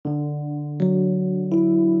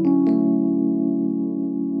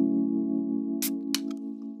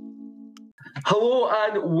Hello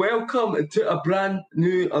and welcome to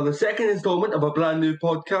the second instalment of a brand new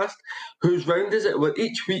podcast. Whose round is it? Where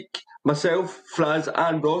each week, myself, Fraz,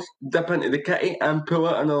 and Ross dip into the kitty and pull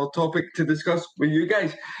out another topic to discuss with you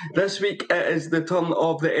guys. This week it is the turn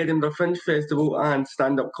of the Edinburgh Fringe Festival and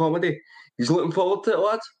stand-up comedy. He's looking forward to it,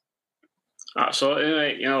 lads?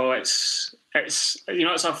 Absolutely, mate. It's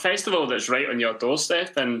a festival that's right on your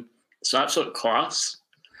doorstep, and it's absolute class.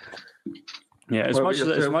 Yeah, as much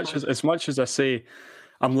as I say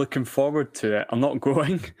I'm looking forward to it, I'm not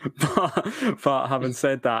going. but having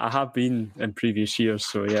said that, I have been in previous years,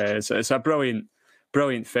 so yeah, it's a brilliant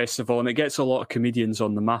festival, and it gets a lot of comedians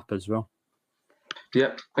on the map as well.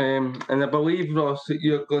 Yep, and I believe, Ross, that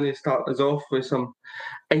you're going to start us off with some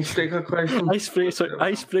icebreaker questions.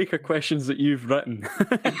 Icebreaker questions that you've written.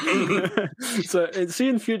 So,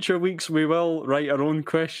 in future weeks, we will write our own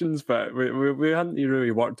questions, but we hadn't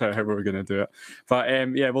really worked out how we were going to do it. But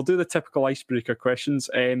we'll do the typical icebreaker questions.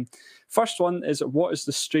 First one is, what is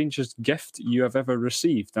the strangest gift you have ever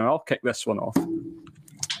received? Now, I'll kick this one off.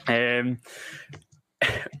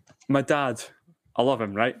 My dad. I love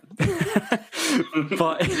him, right?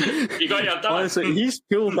 But you got your dad. Honestly, he's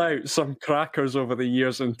pulled out some crackers over the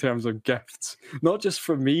years in terms of gifts, not just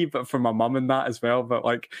for me, but for my mum and that as well. But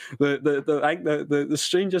like the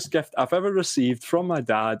strangest gift I've ever received from my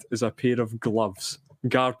dad is a pair of gloves,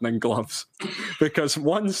 gardening gloves, because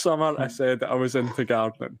one summer I said I was into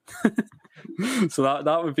gardening, so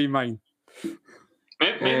that would be mine.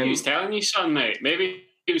 Maybe he was telling you, son, mate. Maybe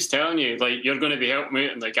he was telling you like you're going to be helping me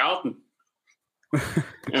out in the garden.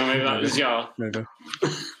 Maybe that was maybe.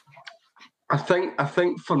 I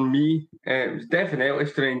think for me, it was definitely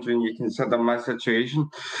strange when you consider my situation.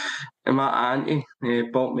 And my auntie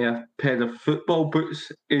bought me a pair of football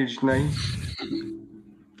boots, aged 9.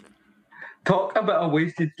 Talk about a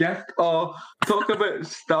wasted gift, or talk about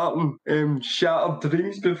starting shattered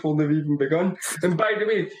dreams before they've even begun. And by the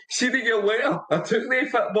way, see the year later, I took the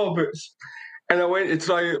football boots and I went to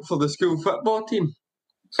try out for the school football team.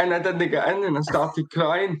 And I didn't get in, and I started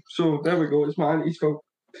crying. So there we go. It's my auntie's fault.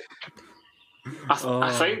 I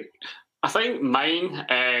think mine.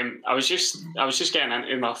 I was just getting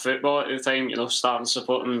into my football at the time. Starting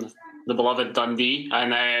supporting the beloved Dundee,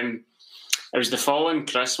 and it was the following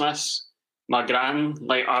Christmas. My gran,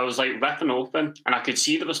 I was ripping open, and I could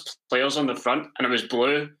see there was players on the front, and it was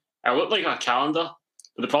blue. It looked like a calendar,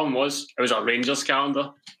 but the problem was it was a Rangers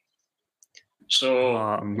calendar. So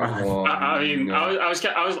I was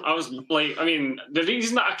like, the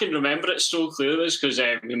reason that I can remember it so clearly is because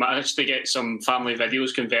we managed to get some family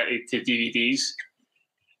videos converted to DVDs,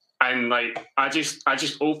 and I just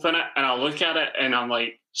open it and I look at it and I'm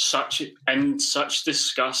such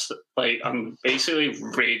disgust. I'm basically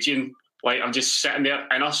raging. I'm just sitting there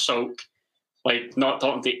in a sulk, not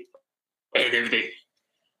talking to anybody.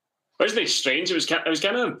 Wasn't it strange? It was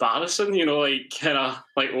kind of embarrassing, opening it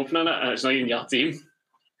and it's not even your team.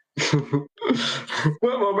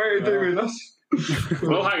 What am I meant to do with this?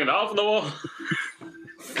 We'll hang it off the wall.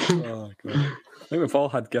 Oh, God. I think we've all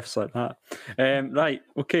had gifts like that. Right,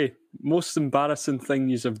 okay. Most embarrassing thing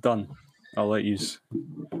you have done. I'll let you. Do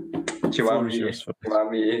you want me to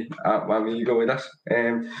go with this?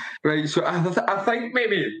 Right, so I think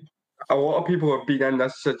maybe a lot of people have been in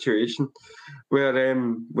this situation where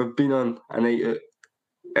we've been on a night out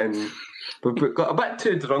and we've got a bit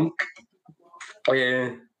too drunk,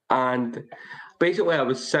 and basically I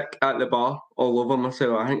was sick at the bar all over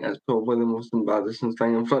myself. I think that's probably the most embarrassing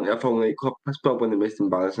thing in front of a full nightclub. That's probably the most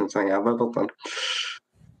embarrassing thing I've ever done.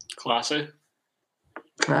 Classy.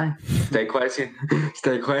 Aye, stay classy,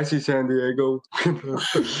 San Diego.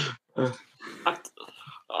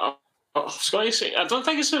 I was going to say, I don't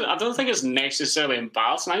think it's necessarily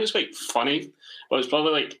embarrassing. I think it's quite funny, but it's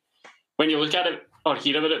probably when you look at it or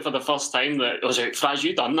hear about it for the first time that it was like, Fraz,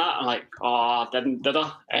 you done that? I'm like, oh, did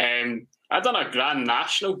I? I done a Grand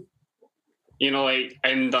National,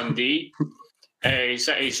 in Dundee,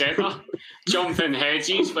 city centre, jumping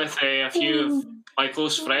hedges with a few of my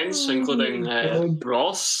close friends, including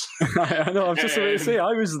Ross. I know. I was just about to say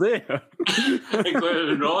I was there,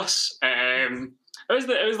 including Ross. It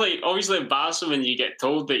was obviously embarrassing when you get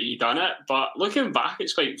told that you done it, but looking back,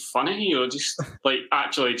 it's quite funny, just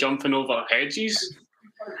actually jumping over hedges.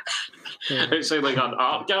 Yeah. It's like an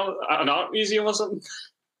art museum or something.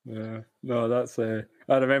 Yeah, no, that's. I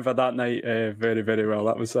remember that night very, very well.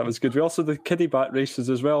 That was good. We also did kiddie bat races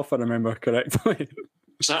as well, if I remember correctly.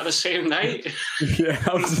 Was that the same night? Yeah,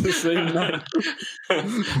 that was the same night.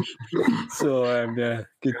 So,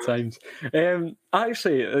 good times.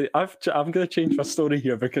 Actually, I'm going to change my story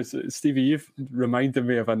here because, Stevie, you've reminded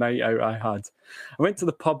me of a night out I had. I went to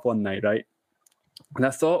the pub one night, right? And I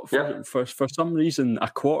thought Yeah. for some reason a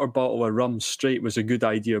quarter bottle of rum straight was a good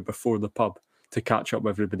idea before the pub to catch up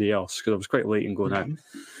with everybody else because I was quite late in going out.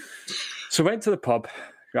 So I went to the pub,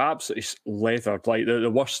 got absolutely leathered, like the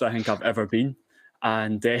worst I think I've ever been.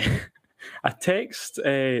 And I text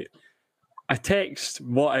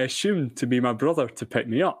what I assumed to be my brother to pick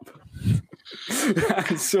me up.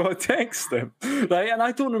 And so I text him, right? And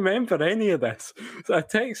I don't remember any of this. So I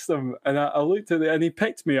text him and I looked at it and he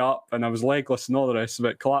picked me up and I was legless and all the rest of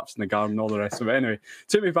it, collapsed in the garden, all the rest of it. Anyway,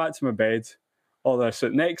 took me back to my bed, all the rest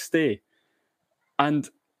of it. Next day, and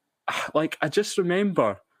like I just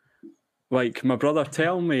remember like my brother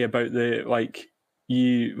telling me about I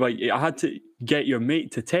had to get your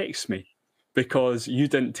mate to text me because you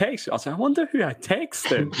didn't text me. I was like, I wonder who I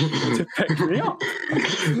texted to pick me up.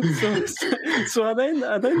 So I then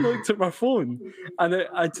looked at my phone and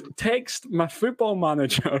I text my football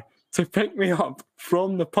manager to pick me up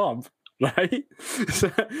from the pub, right?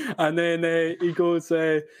 And then he goes,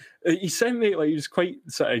 he sent me, like, he was quite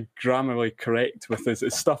sort of grammarly correct with his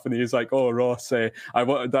stuff, and he was like, "Oh, Ross, I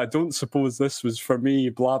don't suppose this was for me,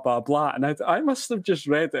 blah, blah, blah." And I must have just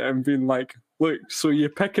read it and been like, "Look, so you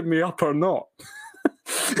picking me up or not?"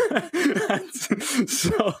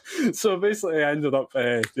 so basically I ended up,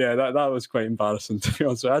 that was quite embarrassing, to be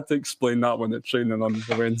honest. I had to explain that one at training on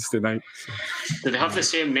the Wednesday night. So. Did they have the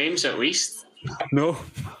same names at least? No.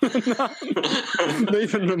 Not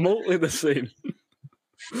even remotely the same.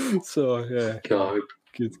 So yeah, God.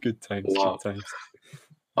 Good times. Wow. Good times.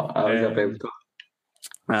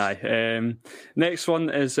 Aye. Next one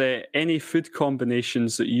is any food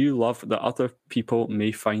combinations that you love that other people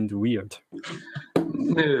may find weird.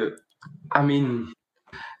 No, I mean,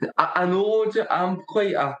 I know I'm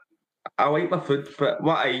I like my food, but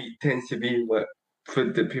what I eat tends to be what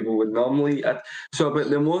food that people would normally eat. So about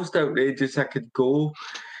the most outrageous I could go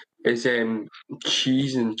is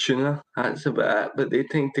cheese and tuna. That's about it. But they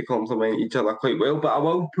tend to complement each other quite well. But I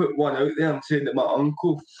will put one out there and say that my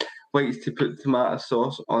uncle likes to put tomato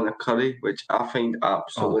sauce on a curry, which I find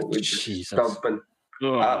absolutely disturbing.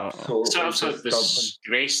 Absolutely. It's absolute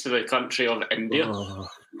disgrace to the country of India. I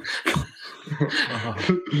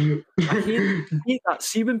hate that.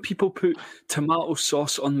 See when people put tomato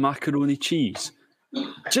sauce on macaroni cheese.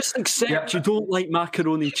 Just accept you don't like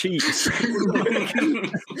macaroni cheese. Just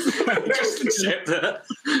accept that.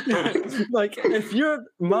 Like, if you're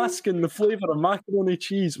masking the flavour of macaroni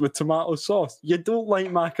cheese with tomato sauce, you don't like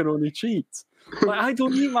macaroni cheese. Like, I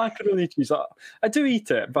don't eat macaroni cheese. I do eat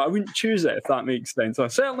it, but I wouldn't choose it, if that makes sense. I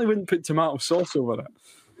certainly wouldn't put tomato sauce over it.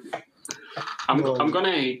 I'm going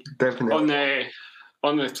to, definitely.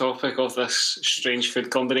 on the topic of this strange food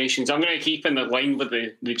combinations, I'm going to keep in the line with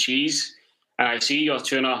the cheese. And I see your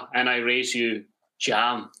tuna, and I raise you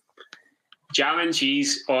jam and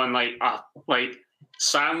cheese on like a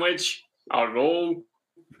sandwich, a roll,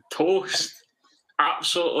 toast.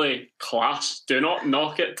 Absolutely class. Do not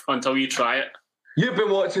knock it until you try it. You've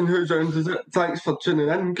been watching Whose Round Is It? Thanks for tuning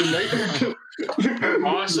in. Good night.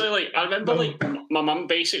 Honestly, like I remember, like my mum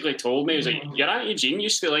basically told me, it was like, your Auntie Jean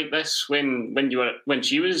used to like this when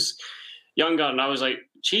she was younger, and I was like,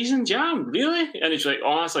 cheese and jam, really? And she's like,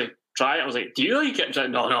 honestly, try it. I was like, do you like it?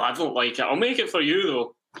 Like, no, I don't like it. I'll make it for you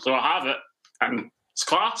though. So I have it, and it's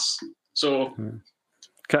class. So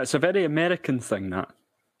it's a very American thing, that.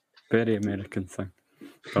 Very American thing.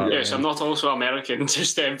 But, yes, I'm not also American,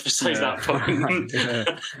 just to emphasise that point.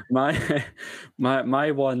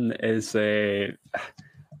 My one is I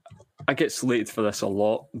get slated for this a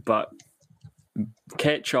lot, but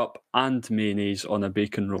ketchup and mayonnaise on a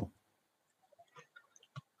bacon roll.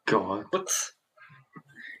 God. What?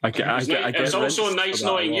 It's also nice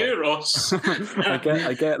knowing you, Ross.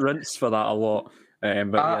 I get rinsed for that a lot.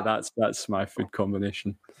 But yeah, that's my food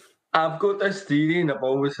combination. I've got this theory, and I've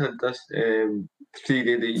always had this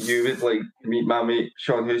theory that you would like to meet my mate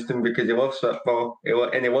Sean Houston because he loves football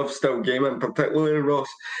and he loves still gaming, particularly Ross.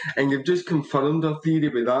 And you've just confirmed our theory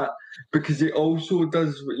with that because he also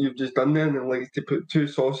does what you've just done there and likes to put two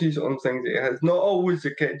sauces on things that he has. Not always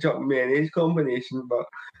the ketchup and mayonnaise combination, but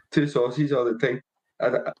two sauces all the time.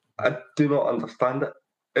 I do not understand it.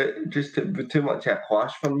 It just too much a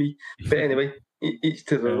clash for me. But anyway. Each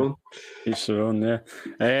to their own. Each their own, yeah.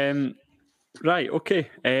 Right, okay.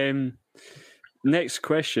 Next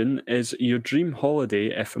question is your dream holiday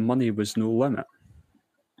if money was no limit.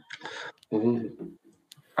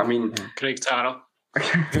 I mean, Craig Tarrell.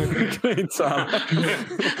 Craig Tarrell.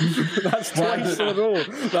 That's twice in a row.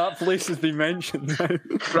 That place has been mentioned now.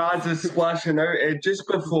 Brad's is splashing out just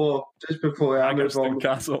before I move on.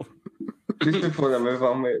 Castle. Just before I move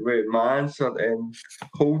on with my answer,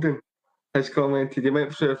 Holden. has commented he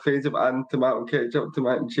went through a phase of adding tomato ketchup to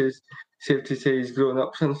mac and cheese. Safe to say he's grown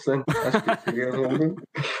up since then. That's good to hear, London.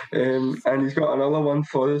 And he's got another one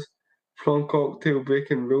for us prawn cocktail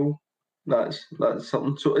bacon roll. That's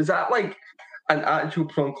something. So is that like an actual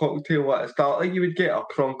prawn cocktail at a start? Like you would get a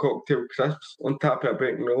prawn cocktail crisps on top of a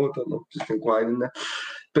bacon roll. I don't know, just inquiring there.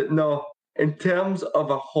 But no, in terms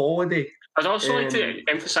of a holiday. I'd also like to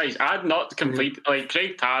emphasise, I'd not complete, like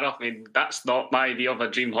Craig Tara, I mean, that's not my idea of a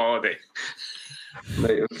dream holiday.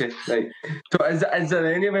 Right, okay, right. So is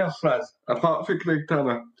there anywhere, Fraz, apart from Craig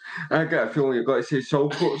Tara? I get a feeling you've got to say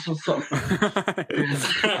Saltcoats or something.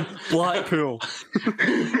 Blackpool.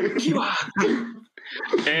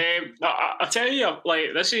 I tell you,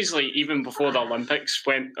 like, this is like even before the Olympics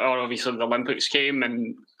went, or obviously the Olympics came,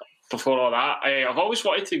 and before all that, I've always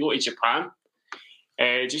wanted to go to Japan.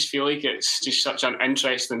 I just feel like it's just such an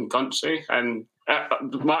interesting country, and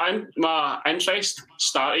my interest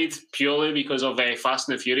started purely because of Fast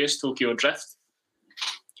and the Furious Tokyo Drift.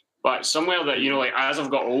 But somewhere that, you know, like as I've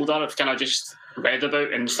got older, I've kind of just read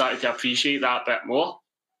about and started to appreciate that a bit more.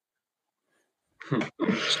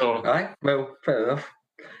 So, aye, well, fair enough.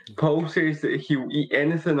 Paul says that he'll eat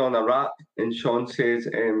anything on a wrap, and Sean says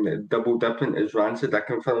double dipping is rancid. I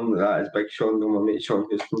confirm that is Big Sean, no, my mate Sean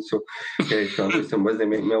Houston. So Sean Houston wasn't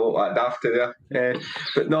making me look like daft there.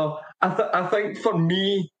 But no, I think for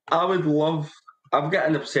me, I've got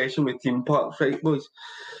an obsession with theme parks, right, boys?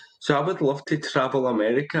 So I would love to travel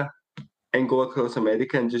America and go across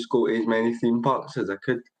America and just go to as many theme parks as I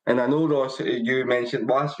could. And I know, Ross, you mentioned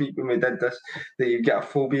last week when we did this that you get a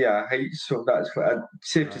phobia of heights, so that's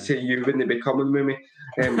safe to say you wouldn't be coming with me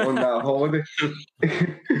on that holiday.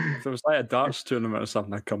 If it was like a darts tournament or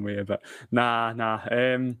something, I'd come with you, but nah.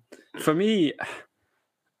 For me,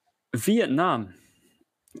 Vietnam.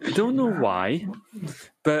 I don't know why,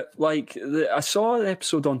 but like I saw an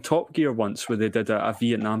episode on Top Gear once where they did a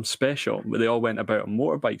Vietnam special where they all went about on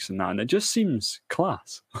motorbikes and that, and it just seems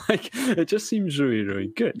class. Like it just seems really,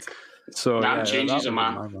 really good. So Nam changes you,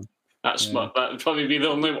 man. That'd probably be the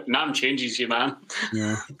only one. Nam changes you, man.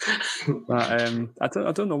 Yeah, but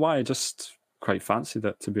I don't know why. I just quite fancied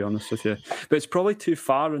it, to be honest with you. But it's probably too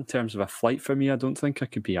far in terms of a flight for me. I don't think I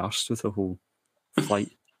could be arsed with a whole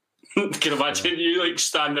flight. Can imagine you like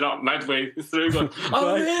standing up midway through going,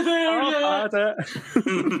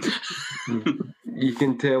 You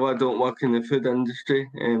can tell I don't work in the food industry.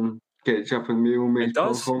 Ketchup and meal makes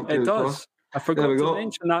it does. I forgot to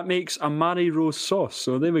mention that makes a Mary Rose sauce.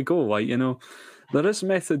 So there we go. Like, you know, there is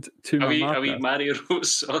method to my madness. Are we Mary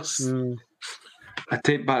Rose sauce? I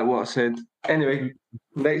take back what I said. Anyway,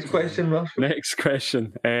 next question, Ross. Next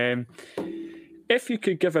question. If you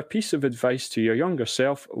could give a piece of advice to your younger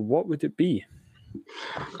self, what would it be?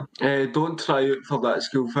 Don't try out for that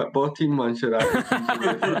school football team once you're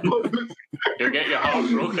at. You'll get your heart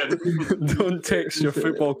broken. Don't text your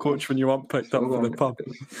football coach when you aren't picked up for the pub.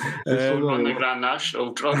 On the Grand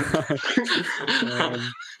National drunk.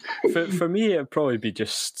 For me, it'd probably be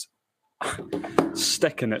just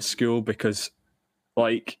sticking at school because,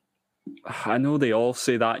 like, I know they all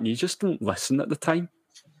say that and you just don't listen at the time.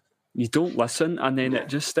 You don't listen, and then it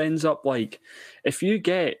just ends up like, if you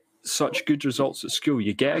get such good results at school,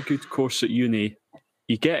 you get a good course at uni,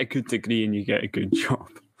 you get a good degree, and you get a good job.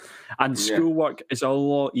 And schoolwork is a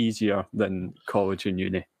lot easier than college and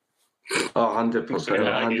uni. 100%.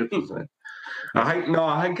 100%.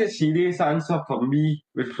 I think a serious answer for me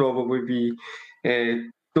would probably be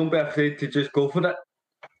don't be afraid to just go for it.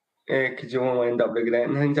 Because you won't end up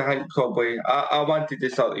regretting things. I think probably I wanted to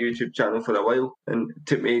start a YouTube channel for a while, and it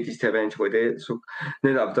took me ages to eventually do it. So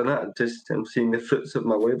now that I've done it, I'm seeing the fruits of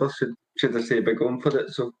my labour. Should I say, by going for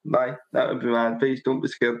it? So that would be my advice. Don't be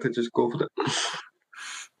scared to just go for it.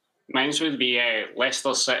 Mine would be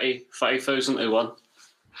Leicester City 5,000 to 1.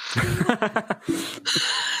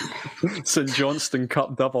 St Johnstone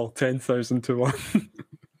Cup double 10,000 to 1.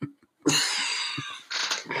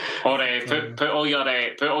 Or put all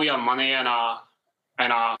your money in a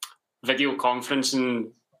video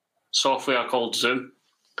conferencing software called Zoom.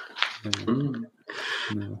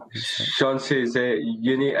 Sean says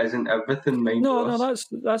uni isn't everything. No,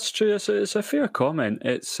 that's true. It's a fair comment.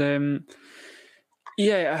 It's I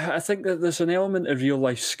think that there's an element of real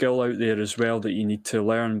life skill out there as well that you need to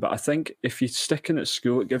learn. But I think if you're sticking at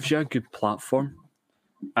school, it gives you a good platform,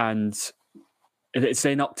 and it's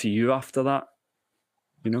then up to you after that.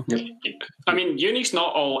 You know? I mean, uni's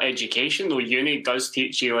not all education, though. Uni does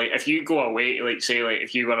teach you, like, if you go away, like, say, like,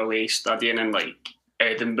 if you were away studying in, like,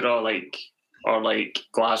 Edinburgh, like, or, like,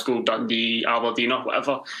 Glasgow, Dundee, Aberdeen, or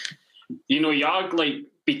whatever, you know, you're, like,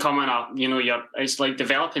 becoming it's like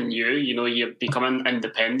developing you're becoming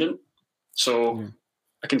independent. So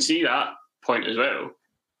I can see that point as well.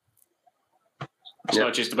 It's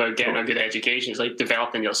not just about getting a good education, it's like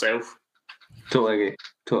developing yourself. Totally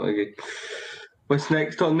agree. What's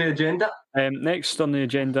next on the agenda? Next on the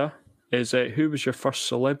agenda is who was your first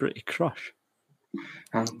celebrity crush?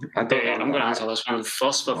 I don't know. I'm going to answer this one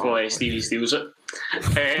first before Stevie steals it.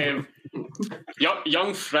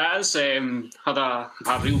 Young Fraz had a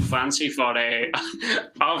real fancy for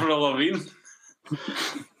Avril Lavigne.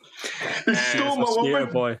 He stole my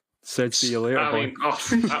woman. Boy. Said see you later, I mean,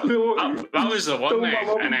 that was the one,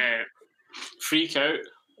 and Freak Out,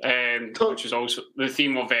 which was also the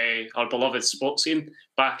theme of our beloved sports scene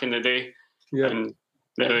back in the day. Yeah. And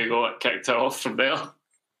there we go, it kicked it off from there.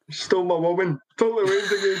 Stole my woman. Totally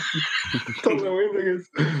wins against.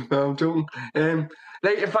 No, I'm joking.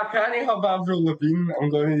 Right, if I can't have Avril Lavigne, I'm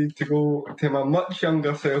going to need to go to my much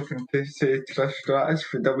younger self and to say Trish Stratus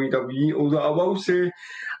for WWE. Although I will say,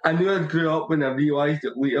 I knew I grew up when I realised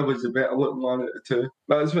that Lita was the better looking one of the two.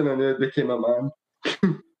 That's when I knew I became a man.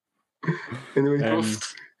 Anyway.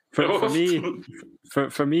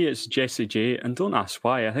 For me, it's Jessie J, and don't ask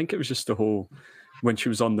why. I think it was just the whole when she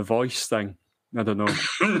was on The Voice thing. I don't know.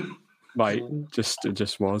 Right, it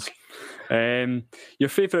just was. Your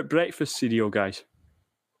favourite breakfast cereal, guys?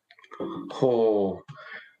 Oh,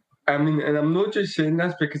 I mean, and I'm not just saying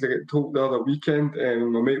this because I got told the other weekend,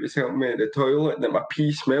 my mate was helping me at the toilet that my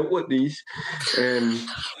pee smelt like these.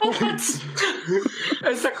 It's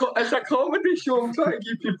a comedy show. I'm trying to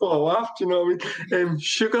give people a laugh. Do you know what I mean?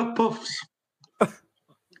 Sugar Puffs.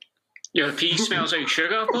 Your pee smells like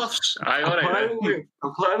Sugar Puffs? Apparently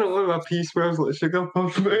my pee smells like Sugar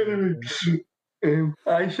Puffs. But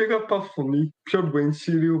anyway, Sugar Puff for me. Pure Wayne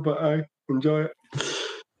cereal, but I enjoy it.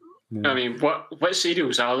 Yeah. I mean, what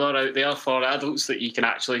cereals are there out there for adults that you can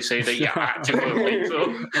actually say that you actively like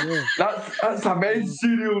though? That's a men's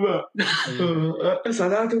cereal, that. It's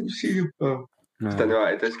an adult cereal. I don't know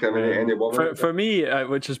how to discriminate any woman. For me,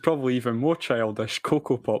 which is probably even more childish,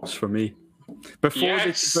 Cocoa Pops for me.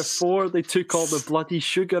 Before they took all the bloody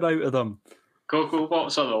sugar out of them. Cocoa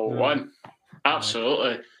Pops are the one.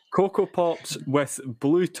 Absolutely. Cocoa Pops with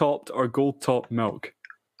blue topped or gold topped milk.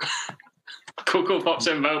 Cocoa Pops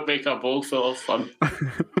and milk make a bowl full of fun.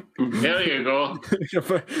 There you go.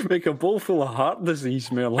 Make a bowl full of heart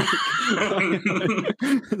disease, more like.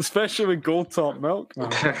 Especially with gold top milk.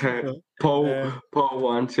 Paul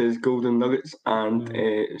wants his golden nuggets and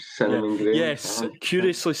cinnamon grahams. Yes,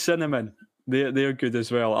 curiously cinnamon. They're good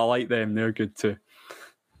as well. I like them. They're good too.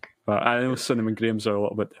 But I know cinnamon grahams are a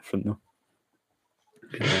little bit different though.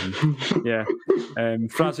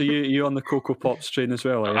 Franz, are you on the Cocoa Pops train as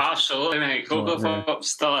well? Absolutely, mate. Cocoa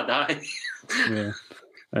Pops till I die.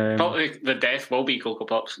 Probably the death will be Cocoa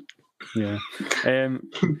Pops. Yeah.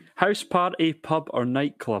 House party, pub or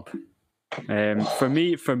nightclub? For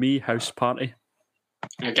me, house party.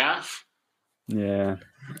 A gaff. Yeah,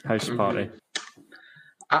 house party.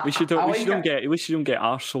 We shouldn't get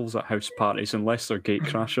arseholes at house parties unless they're gate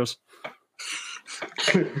crashers.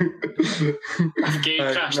 I've gate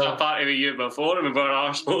crashed a party with you before and we were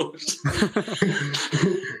arseholes.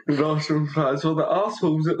 So the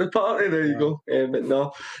arseholes at the party, there you go. But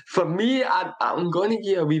no, for me, I'm going to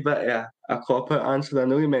give a wee bit of a cop-out answer. I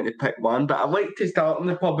know you meant to pick one, but I like to start in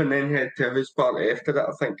the pub and then head to a house party after that,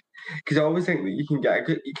 I think. Because I always think that you can get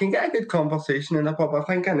a good conversation in a pub. I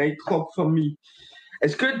think a nightclub for me,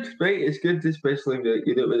 it's good, right? It's good, especially if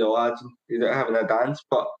you do it with the lads and you're having a dance,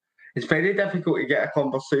 but it's very difficult to get a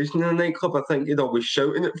conversation in a nightclub. I think you're always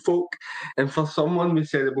shouting at folk. And for someone with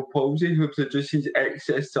cerebral palsy who produces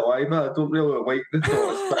excess saliva, I don't really like the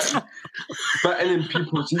thought of spitting in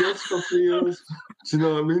people's ears for 3 hours. Do you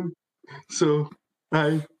know what I mean? So,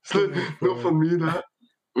 not for me, that.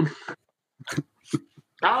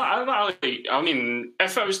 I mean,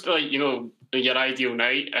 if it was like, your ideal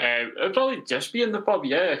night, it'd probably just be in the pub,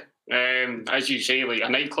 yeah. As you say, like a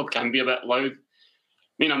nightclub can be a bit loud.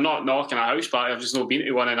 I mean, I'm not knocking a house party. I've just not been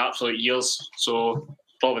to one in absolute years, so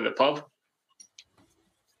probably the pub.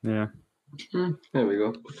 Yeah. There we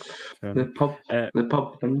go. The pub.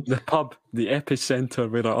 The epicenter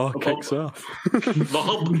where it all kicks off.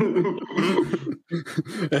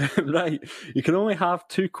 Right. You can only have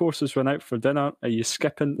 2 courses run out for dinner. Are you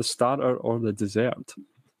skipping the starter or the dessert?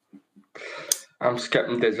 I'm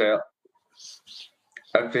skipping dessert.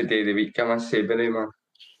 Every day of the week, I must say, Billy, man.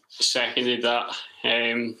 Seconded that.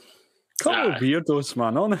 Couple of weirdos,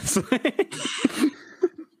 man, honestly.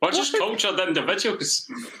 We're just cultured individuals.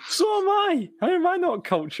 So am I. How am I not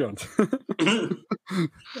cultured?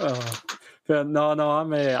 But no,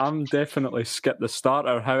 I'm definitely skip the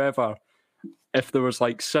starter. However, if there was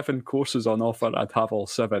like 7 courses on offer, I'd have all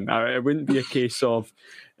 7. It wouldn't be a case of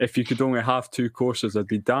if you could only have 2 courses, I'd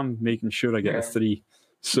be damn making sure I get a 3.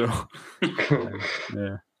 So,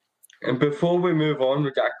 yeah. And before we move on,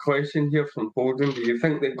 we got a question here from Bowden. Do you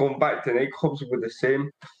think that going back to nightclubs will be the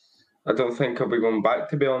same? I don't think I'll be going back,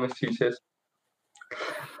 to be honest, he says.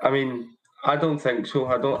 I mean, I don't think so.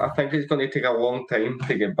 I think it's going to take a long time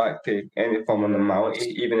to get back to any form of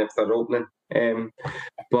normality, even if they're opening.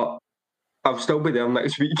 But I'll still be there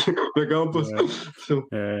next week, regardless. Yeah. So,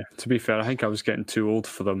 to be fair, I think I was getting too old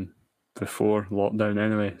for them before lockdown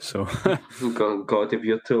anyway. So, God, if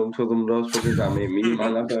you're too old for them, Ross, what does that make me,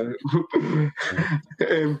 man? About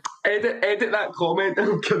edit that comment.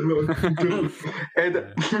 I'm kidding.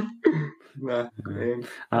 Edit.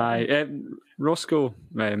 Roscoe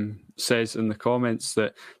says in the comments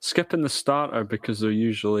that skipping the starter because they're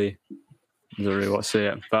usually, I don't really want to say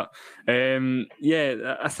it, but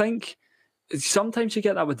I think sometimes you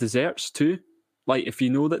get that with desserts too. Like if you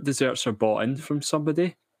know that desserts are bought in from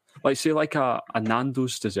somebody, like say like a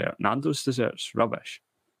Nando's dessert. Nando's dessert's rubbish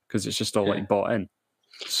because it's just all like bought in.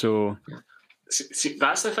 So see,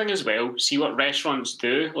 that's the thing as well. See what restaurants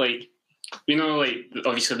do, like. You know, like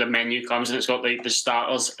obviously the menu comes and it's got like the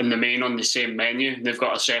starters and the main on the same menu. And they've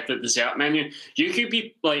got a separate dessert menu. You could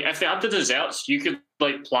be like, if they had the desserts, you could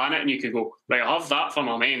like plan it and you could go, right, I'll have that for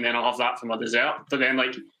my main, then I'll have that for my dessert. But then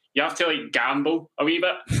like you have to like gamble a wee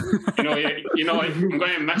bit. You know, like I'm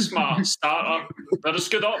going to miss my starter. There's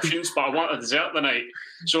good options, but I want a dessert tonight.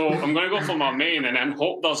 So I'm going to go for my main and then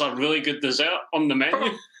hope there's a really good dessert on the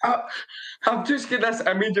menu. I'm just getting this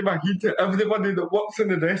image in my head of everybody that works in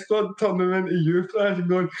the restaurant turning into you, Flash, and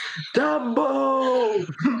going, Dambo!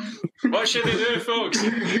 What should they do, folks?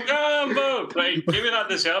 Dambo! Right, give me that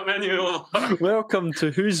dessert menu. Welcome to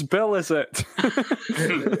Whose Bill Is It?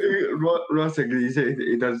 Ross agrees.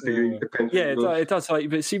 He does agree. Yeah, it does. Like,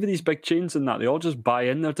 but see with these big chains and that, they all just buy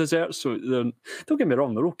in their desserts. So don't get me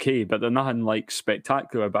wrong, they're okay, but they're nothing like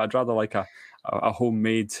spectacular. But I'd rather like a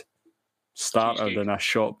homemade starter than a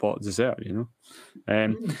shop bought dessert, you know.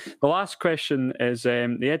 The last question is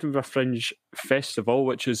the Edinburgh Fringe Festival,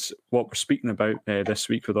 which is what we're speaking about this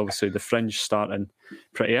week, with obviously the Fringe starting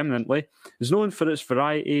pretty imminently, is known for its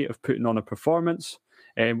variety of putting on a performance.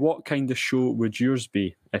 What kind of show would yours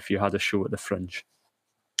be if you had a show at the Fringe?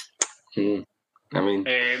 I mean,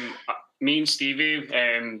 me and Stevie.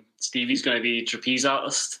 Stevie's going to be trapeze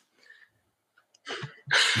artist.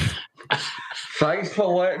 Thanks for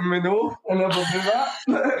letting me know. I never do that.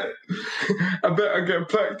 I better get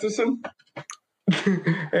practicing.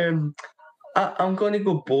 I'm going to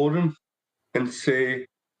go boring and say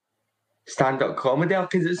stand-up comedy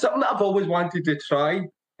because it's something that I've always wanted to try.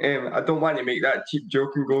 I don't want to make that cheap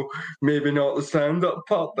joke and go, maybe not the stand-up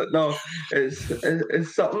part, but no,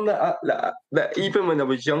 it's something that even when I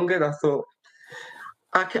was younger, I thought,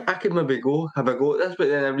 I could maybe have a go at this, but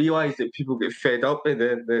then I realised that people get fed up with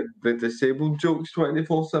the disabled jokes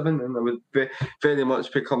 24/7, and I would very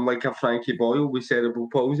much become like a Frankie Boyle with cerebral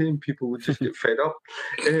palsy, and people would just get fed up.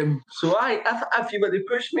 So if you were to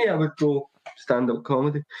push me, I would go stand-up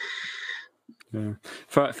comedy. Yeah,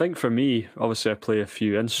 I think for me, obviously I play a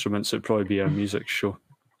few instruments. It'd probably be a music show.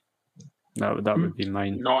 That would be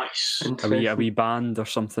mine. Nice. A wee band or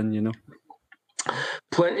something, you know.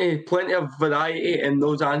 Plenty of variety in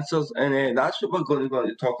those answers, and that's what we're going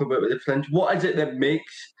to talk about with the Fringe. What is it that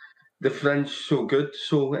makes the Fringe so good?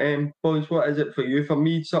 So, boys, what is it for you? For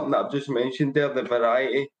me, something that I've just mentioned there, the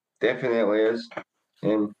variety definitely is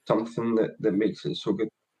something that makes it so good.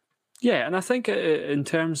 Yeah, and I think in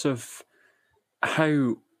terms of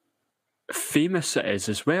how famous it is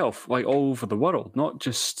as well, like all over the world, not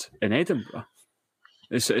just in Edinburgh.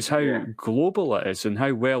 It's how global it is and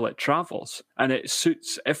how well it travels. And it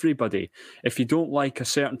suits everybody. If you don't like a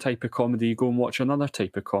certain type of comedy, you go and watch another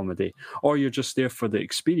type of comedy. Or you're just there for the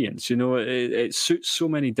experience. You know, it suits so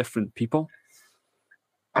many different people.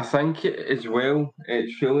 I think as well,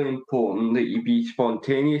 it's really important that you be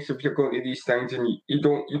spontaneous if you're going to these things, and you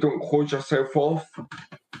don't close yourself off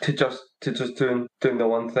to just doing the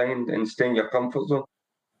one thing and stay in your comfort zone.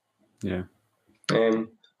 Yeah.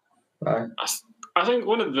 I think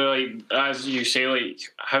one of the, like, as you say, like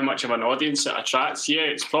how much of an audience it attracts. Yeah,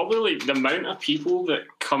 it's probably like the amount of people that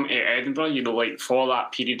come to Edinburgh, you know, like for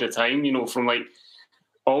that period of time, you know, from like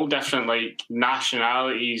all different like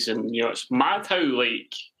nationalities, and you know, it's mad how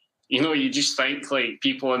like, you know, you just think like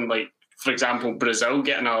people in like, for example, Brazil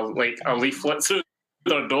getting a leaflet through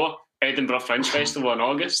their door, Edinburgh Fringe Festival in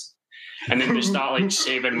August, and then they start like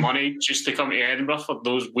saving money just to come to Edinburgh for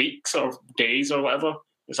those weeks or days or whatever.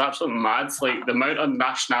 It's absolutely mad, like the amount of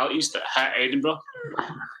nationalities that hit Edinburgh.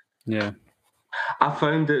 Yeah, I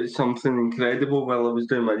found out something incredible while I was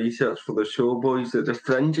doing my research for the show, boys, that the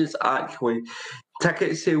Fringe is actually,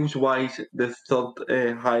 ticket sales wise, the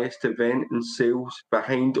third highest event in sales,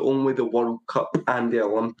 behind only the World Cup and the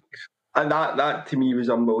Olympics. And that to me was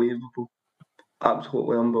unbelievable.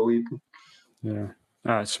 Absolutely unbelievable. Yeah,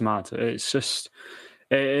 it's mad. It's just,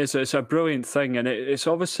 it's a brilliant thing, and it's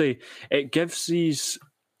obviously, it gives these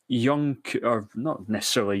young, or not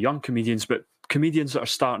necessarily young comedians, but comedians that are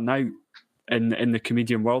starting out in the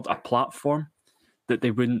comedian world, a platform that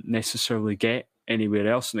they wouldn't necessarily get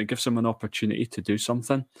anywhere else, and it gives them an opportunity to do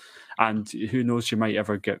something. And who knows, you might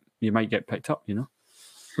get picked up, you know.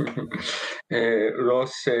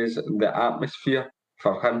 Ross says the atmosphere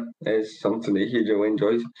for him is something that he really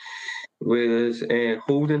enjoys. Whereas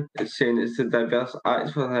Holden is saying it's the diverse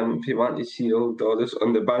acts for him. If you want to see old Doris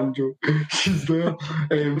on the banjo, she's there.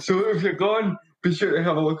 So if you're gone, be sure to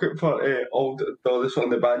have a look out for old Doris on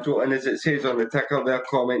the banjo. And as it says on the ticker there,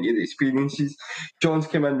 comment your experiences. John's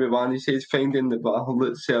come in with one. He says finding the bar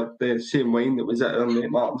that served the same wine that was at our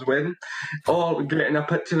mate Martin's wedding, or getting a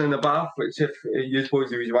picture in the bath. Which if you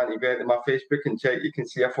suppose if you want to go into my Facebook and check, you can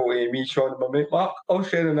see a photo of me, Sean, and my mate Mark all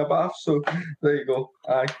sharing a bath. So there you go.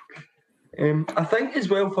 Aye. I think as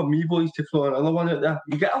well for me, boys, to throw another one out there,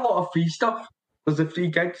 you get a lot of free stuff. There's the free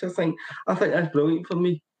gigs. I think that's brilliant for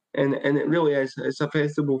me, and it really is. It's a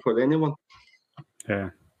festival for anyone.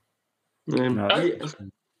 Yeah. When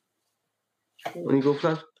you go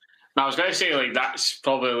for that. I was going to say, like, that's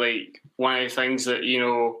probably like one of the things that, you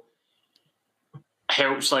know,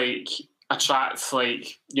 helps like attract,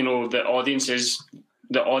 like, you know, the audiences.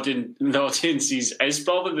 The audiences is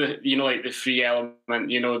probably the, you know, like the free element,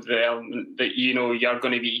 you know, the element that, you know, you're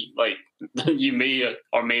going to be like, you may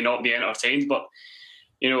or may not be entertained, but,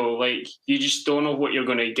 you know, like, you just don't know what you're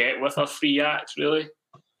going to get with a free act, really.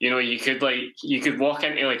 You know, you could walk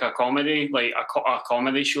into like a comedy, like a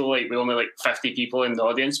comedy show, like with only like 50 people in the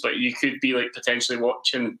audience, but you could be like potentially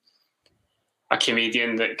watching a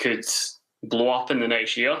comedian that could blow up in the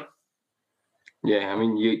next year. Yeah, I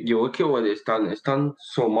mean, you look at what it's done. It's done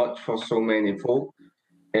so much for so many folk.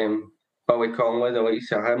 Billy Connolly, the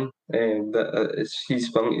likes of him, he's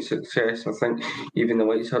sprung to success. I think even the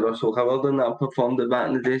likes of Russell Howard and that performed it back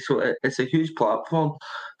in the day. So it's a huge platform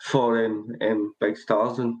for big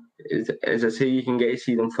stars. And as I say, you can get to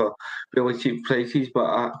see them for really cheap prices. But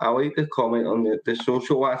I like the comment on the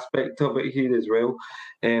social aspect of it here as well.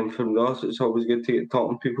 From Ross, it's always good to get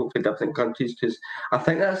talking to people from different countries, because I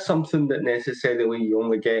think that's something that necessarily you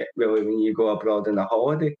only get really when you go abroad on a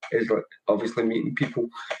holiday, is like obviously meeting people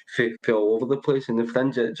from all over the place. And the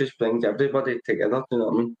Fringe, it just brings everybody together. You know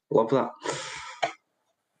what I mean? Love that.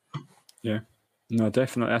 Yeah, no,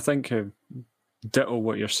 definitely. I think ditto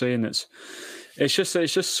what you're saying. It's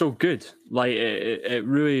just so good. Like it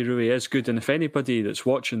really, really is good. And if anybody that's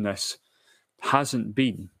watching this hasn't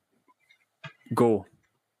been, go.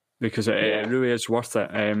 Because it really is worth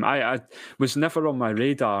it. I was never on my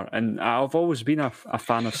radar, and I've always been a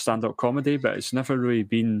fan of stand-up comedy, but it's never really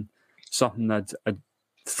been something I'd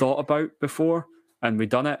thought about before, and we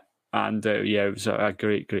done it, and it was a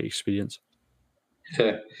great experience.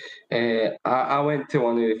 Yeah, I went to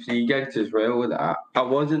one of the free gigs as well. And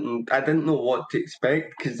I didn't know what to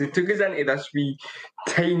expect, because they took us into this wee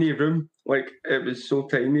tiny room. Like, it was so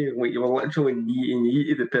tiny, like you were literally knee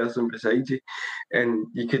to the person beside you, and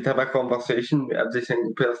you could have a conversation with every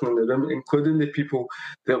single person in the room, including the people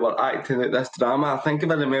that were acting out this drama. I think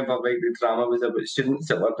if I remember right, the drama was about students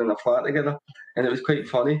that lived in a flat together, and it was quite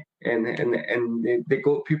funny. And they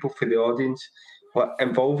got people for the audience were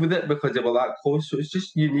involved with it because they were that close. So it's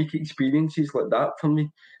just unique experiences like that for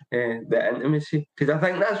me, the intimacy. Because I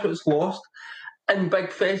think that's what's lost in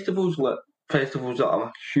big festivals, like festivals that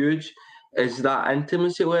are huge, is that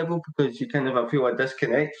intimacy level, because you kind of feel a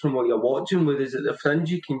disconnect from what you're watching, whereas at the Fringe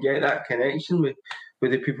you can get that connection with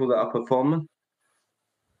the people that are performing.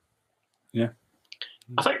 Yeah.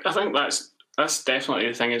 I think that's definitely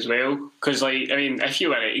the thing as well, because like, I mean, if you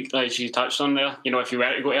were to, as you touched on there, you know, if you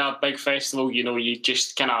were to go to a big festival, you know, you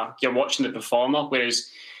just you're watching the performer, whereas,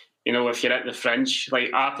 you know, if you're at the Fringe,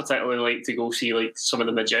 like, I particularly like to go see like some of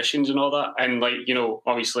the magicians and all that, and like, you know,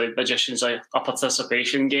 obviously magicians are a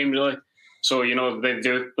participation game, really. So, you know, they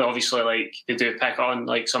do pick on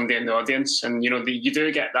like somebody in the audience, and you know, you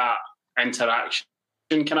do get that interaction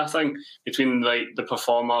kind of thing between like the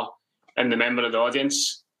performer and the member of the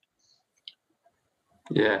audience.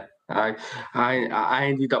 Yeah, I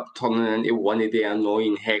ended up turning into one of the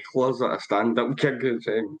annoying hecklers at a stand-up gig, as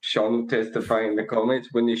Sean will testify in the comments,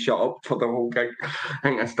 when they shut up for the whole gig. I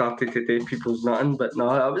think I started to do people's nothing, but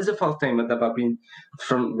no, that was the first time I'd ever been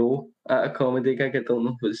front row at a comedy gig. I don't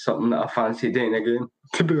know if it's something that I fancy doing again,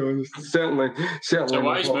 to be honest. Certainly So no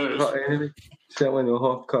wise half move. cut anyway. Certainly no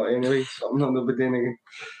half cut anyway. Something I'll never doing again.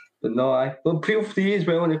 But no, well, feel free as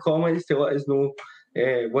well in the comments to let us know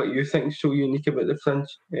what you think is so unique about the Fringe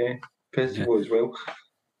festival as well.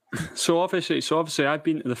 So obviously, I've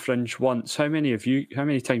been to the Fringe once. How many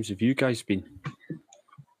times have you guys been?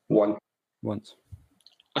 Once.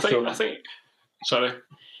 I think. Sorry.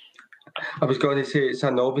 I was going to say it's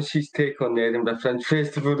a novice's take on the Edinburgh Fringe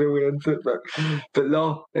Festival, really, isn't it? But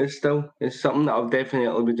no, it's something that I'll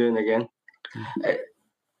definitely be doing again.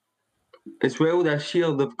 As well, this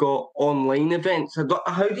year they've got online events.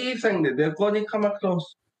 How do you think that they're going to come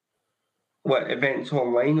across events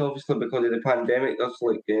online? Obviously, because of the pandemic, there's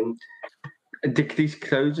decreased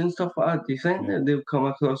crowds and stuff like that. Do you think that they'll come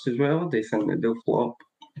across as well? Or do you think that they'll flop?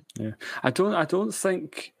 Yeah, I don't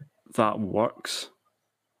think that works.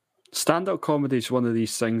 Stand-up comedy is one of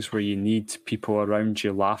these things where you need people around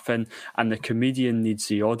you laughing, and the comedian needs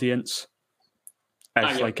the audience.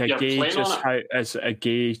 It's like a gauge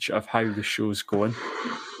of how the show's going.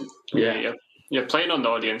 Yeah, you're playing on the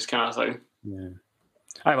audience kind of thing. Yeah.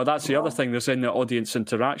 Well, that's the other thing. There's in the audience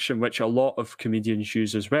interaction, which a lot of comedians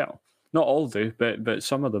use as well. Not all do, but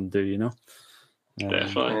some of them do. You know.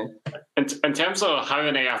 Definitely. In terms of how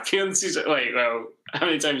many appearances, how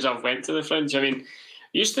many times I've went to the Fringe? I mean,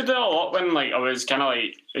 I used to do a lot when I was kind of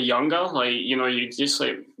younger. You just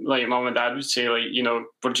mum and dad would say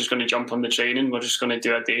we're just going to jump on the train and we're just going to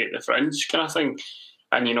do a day at the Fringe kind of thing,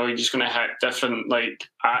 and you're just going to hit different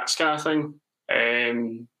acts kind of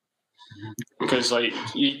thing. Because that's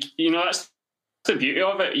the beauty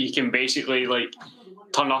of it. You can basically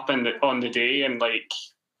turn up on the day and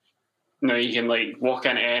you can walk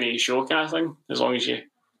into any show kind of thing, as long as you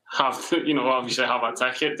have obviously have a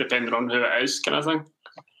ticket depending on who it is kind of thing.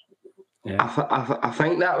 Yeah. I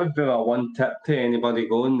think that would be my one tip to anybody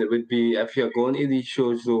going. That would be, if you're going to these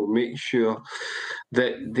shows, though, make sure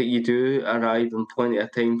that you do arrive in plenty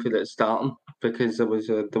of time for it starting. Because there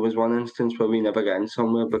was one instance where we never got in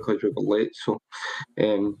somewhere because we were late. So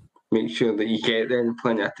make sure that you get there in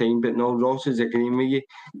plenty of time. But no, Ross is agreeing with you.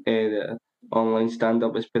 That online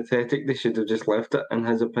stand-up is pathetic. They should have just left it, in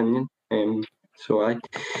his opinion.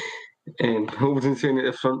 Holden saying at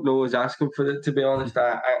the front row is asking for it, to be honest.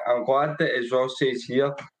 I'm glad that, as Ross says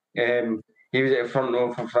here, he was at the front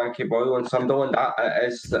row for Frankie Boyle and Sunderland.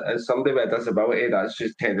 As somebody with a disability, that's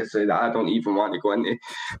just territory that I don't even want to go into.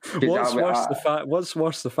 What's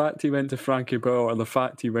worse, the fact he went to Frankie Boyle or the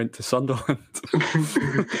fact he went to Sunderland?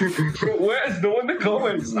 Let us know in the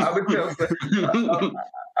comments.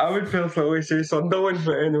 I would personally say Sunderland,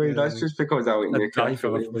 but anyway, that's just because I like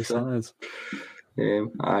Newcastle.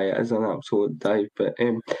 It is an absolute dive, but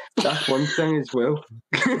that's one thing as well.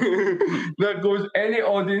 That goes any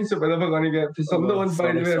audience that we're ever going to get for Sunderland,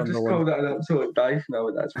 by the way. I've just called it an absolute dive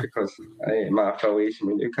now. That's because my affiliation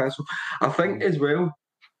with Newcastle. I think as well,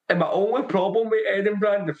 and my only problem with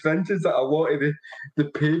Edinburgh and the Fringe is that a lot of the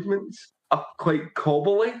pavements are quite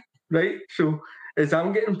cobbly, right? So as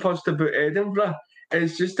I'm getting fussed about Edinburgh,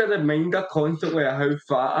 it's just a reminder constantly of how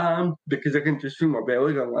fat I am, because I can just feel my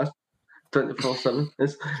belly going last 24/7.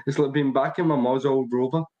 It's like being back in my mum's old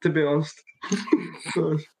Rover, to be honest.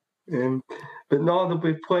 But no, there'll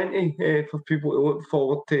be plenty for people to look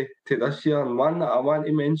forward to this year. And one that I want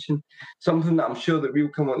to mention, something that I'm sure that we'll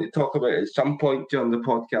come on to talk about at some point during the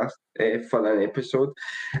podcast for an episode,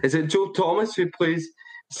 is that Joe Thomas, who plays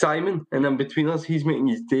Simon in Inbetweeners, he's making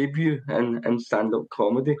his debut in stand-up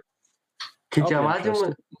comedy. Could you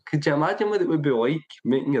imagine what it would be like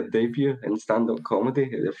making your debut in stand-up comedy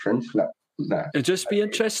at the Fringe? It'd just be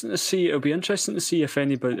interesting to see. It'll be interesting to see if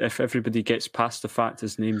everybody gets past the fact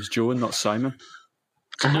his name's Joe and not Simon.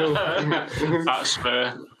 That's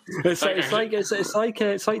fair. It's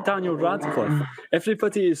like Daniel Radcliffe.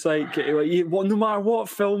 Everybody is no matter what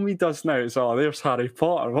film he does now, it's there's Harry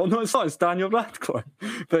Potter. Well, no, it's not. It's Daniel Radcliffe.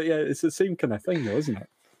 But yeah, it's the same kind of thing, though, isn't it?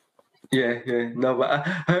 Yeah. No, but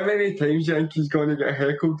how many times do you think he's going to get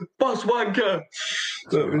heckled? Bus wanker!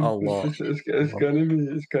 A lot. It's going to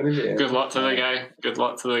be. Good luck to the guy. Good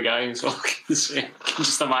luck to the guy. Is all I can say.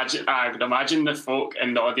 I would imagine the folk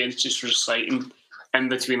in the audience just reciting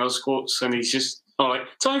Inbetweeners quotes, and he's just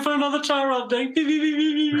time for another trial update.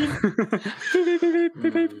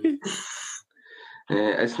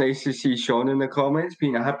 It's nice to see Sean in the comments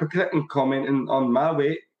being a hypocrite and commenting on my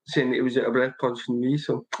weight. saying that he was out of breath punching me.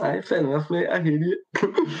 So, aye, fair enough, mate. I hear you.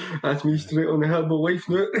 That's me straight on the Herbalife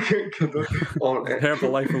now.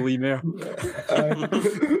 Herbalife of Lee Mayer.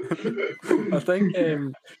 I think.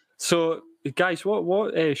 So, guys,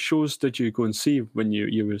 what shows did you go and see when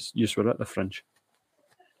you were at the Fringe?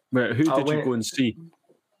 Who did you go and see?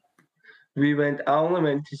 I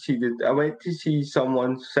went to see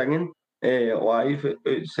someone singing live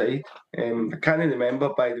outside. I can't remember,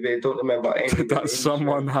 by the way. I don't remember any. That's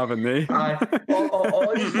someone, haven't they?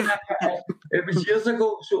 Honestly, it was years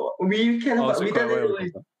ago. So we didn't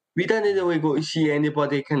really go to see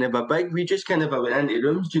anybody kind of a big. We just kind of went into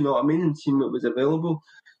rooms, do you know what I mean, and seen what was available.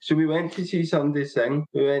 So we went to see somebody sing.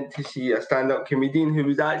 We went to see a stand-up comedian who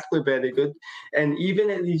was actually very good. And even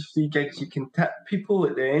at these free gigs, you can tip people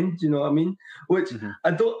at the end. Do you know what I mean? Which I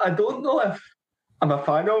don't know if I'm a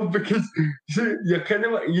fan of, because you're kind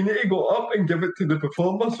of you need to go up and give it to the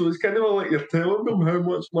performer. So it's kind of like you're telling them how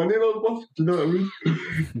much money they're worth. Do you know what I mean?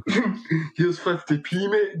 Here's 50p,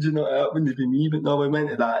 mate. Do you know that wouldn't be me? But no, we went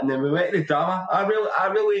to that, and then we went to the drama. I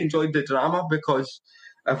really enjoyed the drama because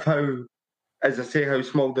of how, as I say, how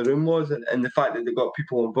small the room was, and the fact that they got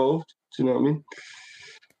people involved. Do you know what I mean?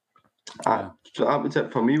 So that was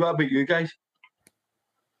it for me. What about you guys?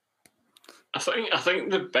 I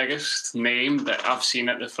think the biggest name that I've seen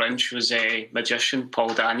at the Fringe was a magician,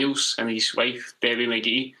 Paul Daniels, and his wife, Debbie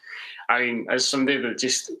McGee. I mean, as somebody that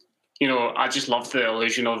just, I just love the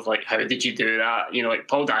illusion of, like, how did you do that? Like,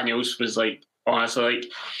 Paul Daniels was, like, honestly, like,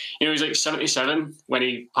 he was like 77 when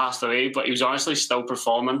he passed away, but he was honestly still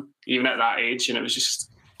performing even at that age, and it was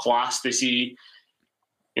just class to see,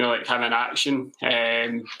 like, him in action.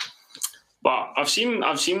 But I've seen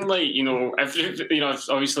like,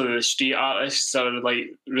 obviously the street artists are,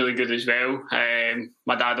 like, really good as well.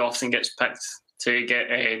 My dad often gets picked to get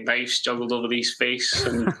knives juggled over his face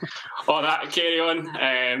and all that carry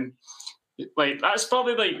on. Like, that's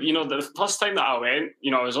probably, like, the first time that I went,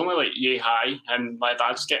 I was only, like, yay high, and my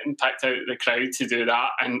dad's getting picked out of the crowd to do that.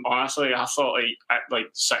 And honestly, I thought, like, at, like,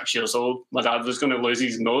 6 years old, my dad was going to lose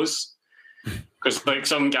his nose because, like,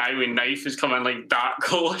 some guy with a knife is coming, like, that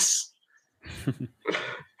close.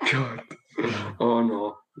 God. Oh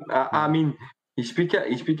no. I mean, you speak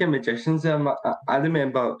of magicians. I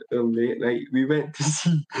remember right, we went to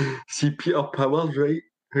see Peter Powers, right?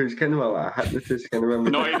 Who's kind of a hypnotist, kind of a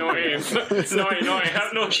Naughty,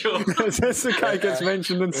 have no show. Is this the guy gets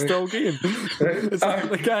mentioned in Still Game? Is that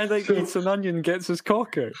the guy that eats an onion and gets his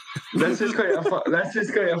cock out? This is quite a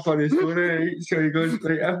funny story, right? So he goes,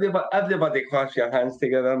 like, everybody clasp your hands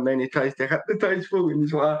together, and then he tries to hypnotise folk, and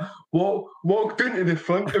he's like, walk down to the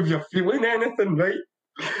front if you're feeling anything, right?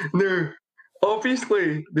 Now,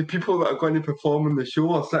 obviously, the people that are going to perform in the show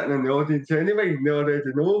are sitting in the audience anyway, and they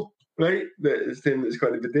already know, right, that it's them that's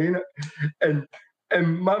going to be doing it.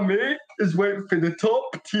 And my mate has went for the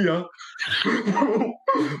top tier,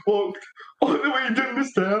 walked all the way down the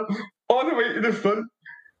stair, all the way to the front,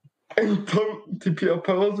 and turned to Peter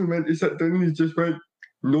Powers and went to sit down, and he just went,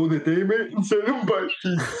 "Know the day, mate," and sent him back to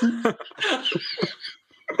his seat.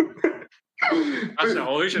 That's an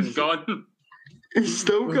illusion gone. He's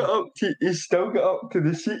still got up to the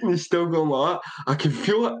seat, and he's still going like that. I can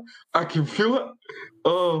feel it.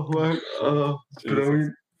 Oh man, oh,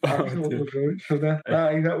 brilliant. Absolutely brilliant. So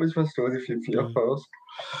that was my story for Peter Powers.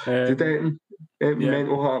 Did anything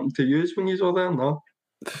mental happen to you when you were there? No.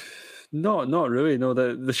 No, not really. No,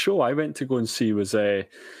 the show I went to go and see was I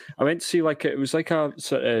went to see, like, it was like a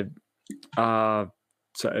sort of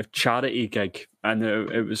charity gig, and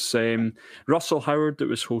it was Russell Howard that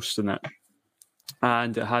was hosting it,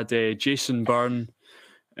 and it had Jason Byrne,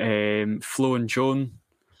 Flo and Joan,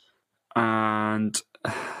 and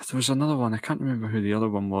there was another one. I can't remember who the other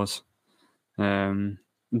one was.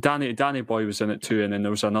 Danny Boy was in it too, and then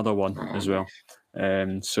there was another one as well.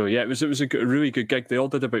 So yeah, it was a really good gig. They all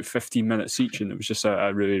did about 15 minutes each, and it was just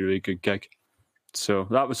a really, really good gig. So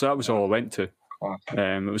that was all I went to.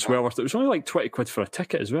 It was well worth it. It was only like 20 quid for a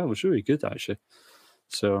ticket as well. It was really good, actually.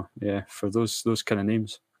 So yeah, for those kind of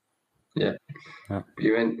names. Yeah.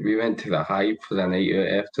 We went to the Hive for the night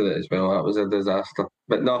out after it as well. That was a disaster.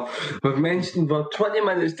 But no, we've mentioned we're 20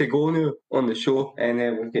 minutes to go now on the show,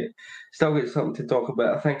 and we've still got something to talk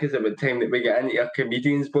about. I think it's about time that we get into our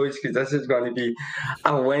comedians, boys, because this is going to be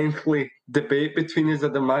a lengthy debate between us.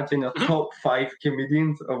 I'd imagine our top 5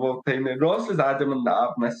 comedians of all time. And Ross is adamant that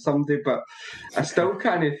I've missed somebody, but I still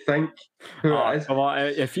can't think who it is. Come on,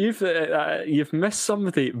 if you've missed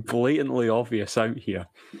somebody blatantly obvious out here.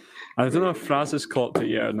 I don't know if Fraz has clocked it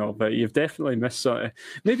yet or not, but you've definitely missed something.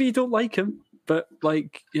 Maybe you don't like him, but,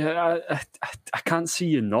 like, yeah, I can't see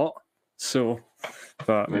you not. So,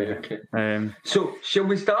 but Right, yeah. okay. So, shall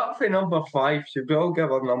we start for number 5? Should we all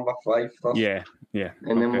give our number 5 first? Yeah.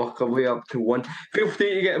 And then work our way up to 1. Feel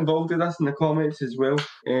free to get involved with us in the comments as well,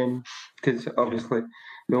 because obviously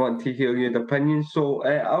we want to hear your opinions. So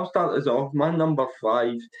I'll start us off. My number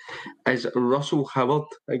 5 is Russell Howard,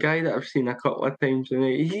 a guy that I've seen a couple of times. And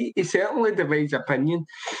he certainly divides opinion.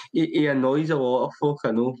 He annoys a lot of folk,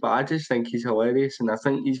 I know, but I just think he's hilarious, and I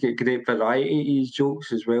think he's got great variety to his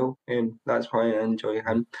jokes as well. And that's why I enjoy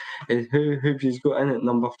him. Who have you got in at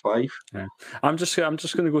number 5? Yeah. I'm just going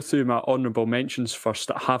to go through my honourable mentions first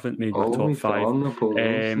that haven't made my top 5.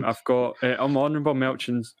 I've got on my honourable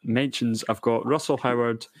mentions. I've got Russell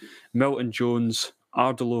Howard, Milton Jones,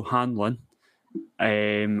 Ardalo Hanlon,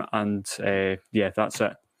 and that's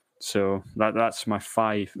it. So that's my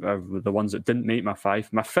 5. The ones that didn't make my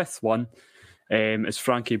 5. My 5th one is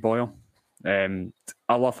Frankie Boyle. I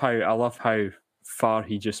love how far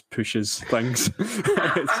he just pushes things.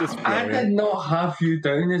 It's just I did not have you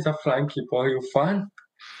down as a Frankie Boyle fan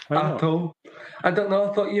at all. I don't know.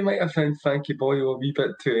 I thought you might have found Frankie Boyle a wee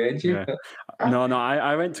bit too edgy. Yeah. No.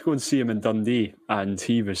 I went to go and see him in Dundee, and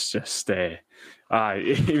he was just he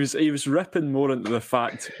was ripping more into the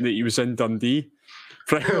fact that he was in Dundee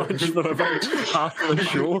pretty much for about half the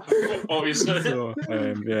show. Obviously. So,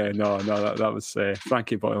 that was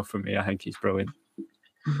Frankie Boyle for me. I think he's brilliant.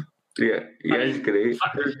 Yeah, he's great.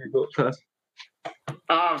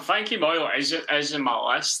 Frankie Boyle is in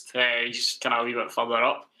my list. He's kind of a wee bit further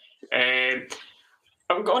up.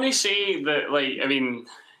 I'm going to say that,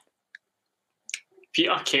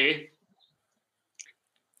 Peter Kay.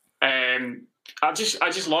 I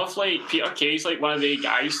just love Peter Kay's one of the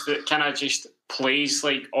guys that kind of just plays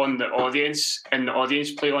on the audience, and the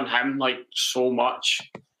audience play on him so much,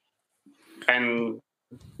 and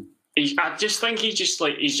I just think he's just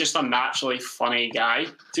a naturally funny guy,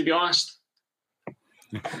 to be honest.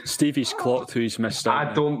 Stevie's clocked who he's missed out.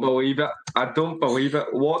 I don't believe it.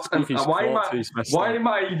 What? Why am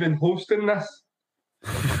I even hosting this?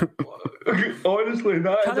 Honestly,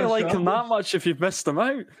 that can't you like him that much if you've missed him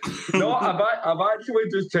out? No, I've actually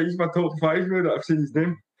just changed my top 5 now that I've seen his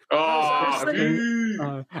name. I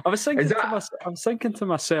was thinking to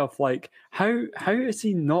myself, how has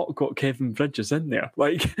he not got Kevin Bridges in there?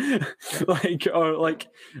 I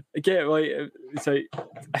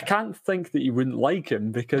can't think that you wouldn't like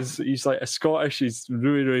him because he's a Scottish. He's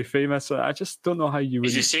really, really famous. I just don't know how you would.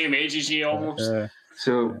 He's the same age as you almost.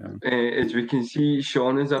 As we can see,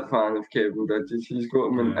 Sean is a fan of Kevin Bridges. He's got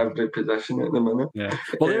him in every position at the minute. Yeah.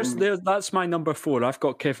 Well, that's my number 4. I've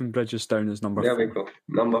got Kevin Bridges down as number 4. There we go.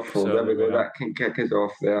 Number 4. So, there we go. Yeah. That can kick us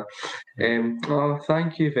off there.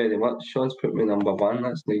 Thank you very much. Sean's put me number 1.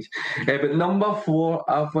 That's nice. But number 4,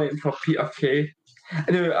 I've went for Peter Kay.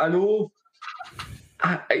 Now, I know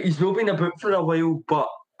he's not been about for a while, but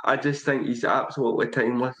I just think he's absolutely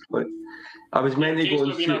timeless. I was meant to go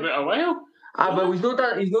and see. He's been about a while. But he's not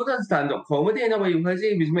done stand-up comedy in a while, has he?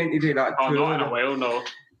 He was meant to do that tour. Not in a while, no.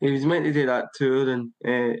 He was meant to do that tour, and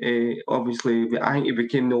obviously, I think he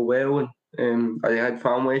became no well, and I had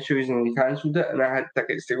family issues, and he cancelled it, and I had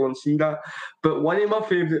tickets to go and see that. But one of my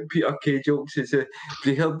favourite Peter Kay jokes is, have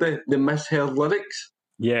you heard the misheard lyrics?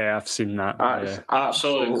 Yeah, I've seen that. That's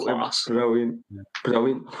absolutely class. Brilliant.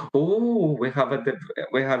 Oh, we have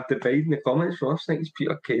divide in the comments. Ross thinks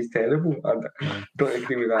Peter Kay's terrible. I don't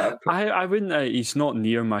agree with that. I wouldn't. He's not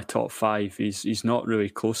near my top 5. He's not really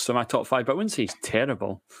close to my top 5. But I wouldn't say he's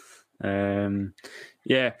terrible. I'm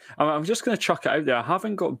just going to chuck it out there. I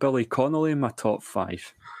haven't got Billy Connolly in my top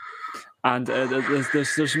 5. And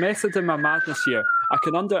there's method in my madness here. I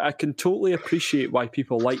can totally appreciate why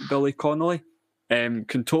people like Billy Connolly.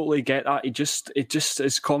 Can totally get that. It just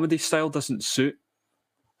his comedy style doesn't suit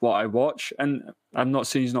what I watch, and I'm not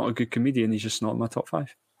saying he's not a good comedian. He's just not in my top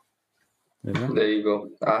 5. There you go.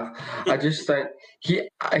 I just think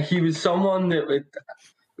he was someone that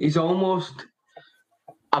he's almost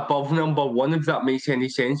above number 1, if that makes any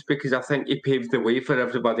sense, because I think he paved the way for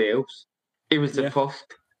everybody else. He was the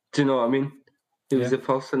first. Do you know what I mean? He was the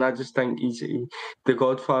first, and I just think he's the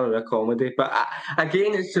godfather of comedy. But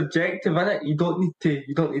again, it's subjective, isn't it? You don't need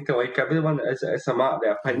to like everyone. It's a matter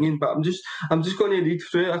of opinion. But I'm just going to read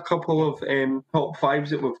through a couple of top 5s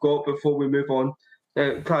that we've got before we move on.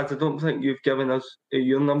 Prad, I don't think you've given us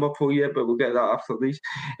your number 4 yet, but we'll get that after these.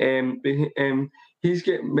 He's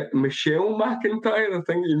got Michelle McIntyre. I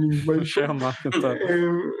think he means Michelle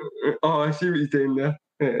McIntyre. I see what he's doing there.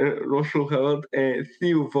 Russell Howard,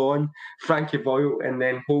 Theo Vaughan, Frankie Boyle, and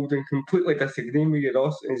then Holden completely disagreeing with you,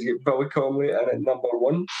 Ross. He's got Billy Connolly in at number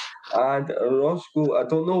 1. And Roscoe, I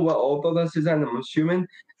don't know what order this is in. I'm assuming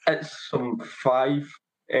it's some 5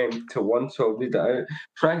 to 1, so I'll read it out.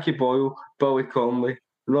 Frankie Boyle, Billy Connolly,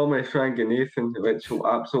 Romy Franganathan, which will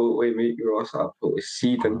absolutely make Ross absolutely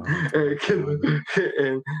seething.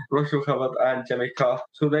 Russell Hubbard and Jimmy Carr.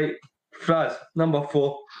 So right, Fraz, number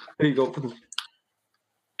 4. Who you got for them?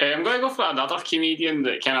 I'm going to go for another comedian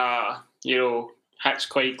that kind of, hits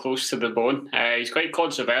quite close to the bone. He's quite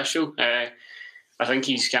controversial. I think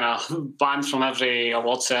he's kind of banned from every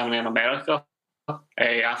award ceremony in America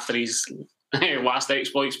after his last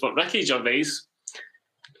exploits. But Ricky Gervais,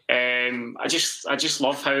 I just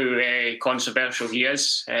love how controversial he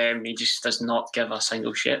is. He just does not give a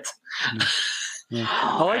single shit. Yeah.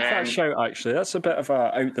 I like that shout, actually. That's a bit of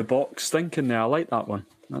a out the box thinking there. I like that one.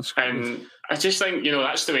 That's cool. And I just think,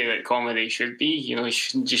 that's the way that comedy should be. You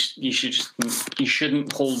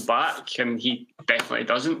shouldn't hold back, and he definitely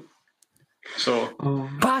doesn't. So,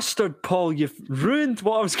 bastard, Paul, you've ruined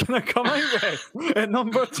what I was going to come out with at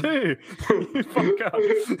number 2. You fucker.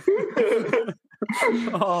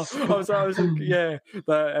 Yeah.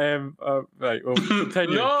 Right, well,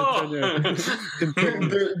 continue.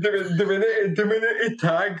 Do we need to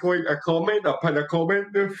tag like a comment, a pin a comment?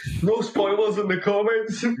 No spoilers in the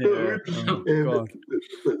comments. Yeah.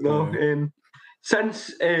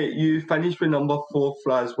 Since you finished with number 4,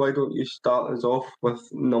 Fraz, why don't you start us off with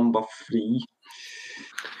number 3?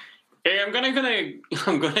 I'm gonna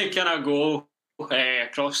kind of go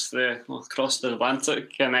across the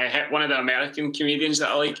Atlantic and hit one of the American comedians that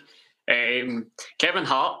I like, Kevin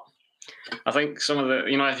Hart. I think some of the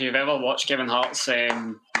if you've ever watched Kevin Hart's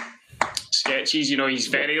sketches, he's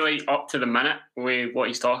very up to the minute with what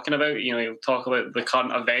he's talking about. He'll talk about the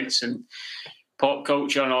current events and pop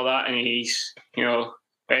culture and all that, and he's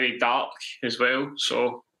very dark as well.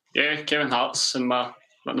 So yeah, Kevin Hart's in my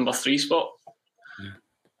number 3 spot.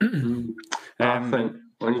 I think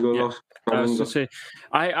when you go lost. I was to say,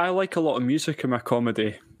 I like a lot of music in my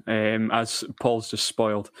comedy, as Paul's just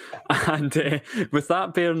spoiled, and with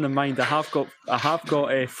that bearing in mind, I have got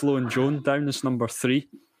Flo and Joan down as number 3.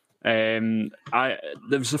 There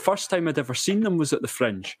was the first time I'd ever seen them was at the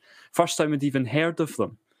Fringe. First time I'd even heard of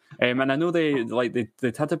them. And I know they'd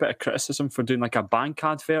had a bit of criticism for doing like a bank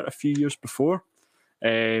advert a few years before,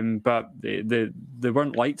 but they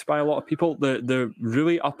weren't liked by a lot of people. They're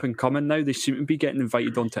really up and coming now. They seem to be getting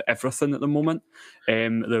invited onto everything at the moment.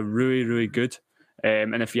 They're really, really good.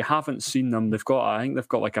 And if you haven't seen them, I think they've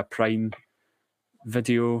got like a Prime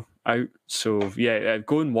Video out. So yeah,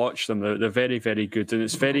 go and watch them. They're very, very good, and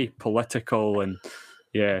it's very political, and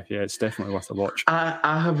yeah, it's definitely worth a watch.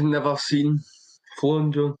 I have never seen Flo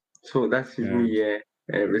and Joan, so this is me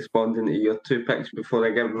responding to your 2 picks before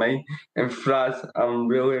I give mine. And Fraz, I'm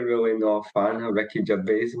really, really not a fan of Ricky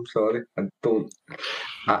Gervais. I'm sorry, I don't.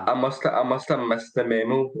 I must have missed the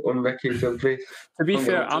memo on Ricky Gervais. To be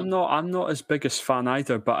fair, I'm not as big a fan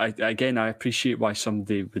either, but I appreciate why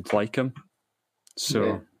somebody would like him.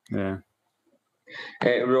 So yeah.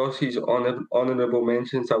 Rossi's honourable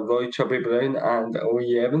mentions are Roy Chubby Brown and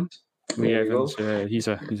Lee Evans. Lee Evans, he's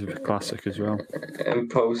a classic as well. And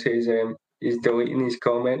Paul says he's deleting his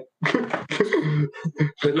comment.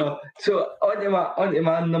 But no, so onto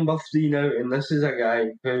my number 3 now, and this is a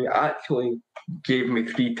guy who actually gave me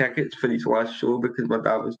free tickets for his last show because my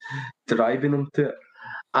dad was driving him to it.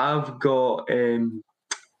 I've got Jimmy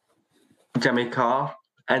Carr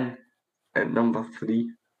in at number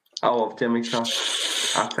 3. I love Jimmy Carr.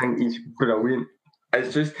 I think he's brilliant.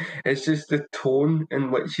 It's just the tone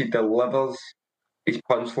in which he delivers his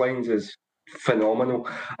punchlines is phenomenal.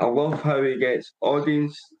 I love how he gets the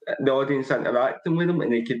audience interacting with him,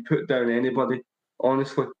 and he could put down anybody.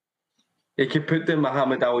 Honestly, he could put down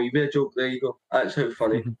Muhammad Ali with a joke. There you go. That's how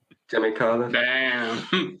funny Jimmy Carr is.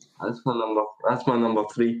 Damn. That's my number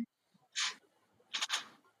 3.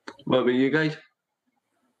 What about you guys?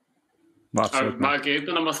 I gave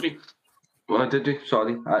the number 3. What did you?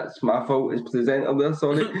 Sorry, that's my fault as presenter there.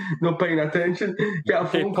 Sorry, not paying attention. Get a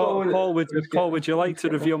phone call. Paul, would you like to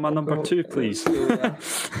reveal my number 2, please? A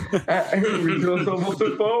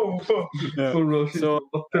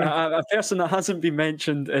person that hasn't been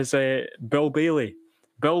mentioned is Bill Bailey.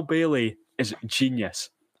 Bill Bailey is genius,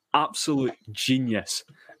 absolute genius.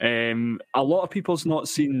 A lot of people's not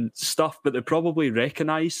seen stuff, but they probably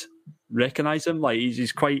recognise him. Like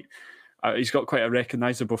he's quite. He's got quite a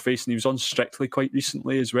recognisable face, and he was on Strictly quite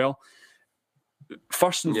recently as well.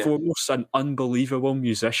 First and foremost, an unbelievable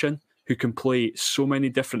musician who can play so many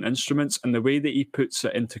different instruments, and the way that he puts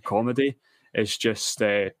it into comedy is just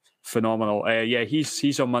phenomenal.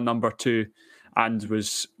 He's on my number 2 and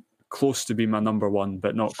was close to being my number 1,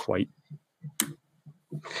 but not quite.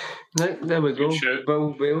 There we go.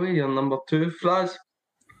 Bill Bailey, your number 2. Fraz,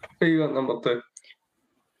 who you got number 2?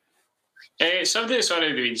 Something that's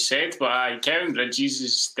already been said, but Kevin Bridges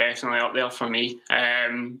is definitely up there for me.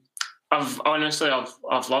 I've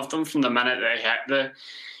loved him from the minute that he hit the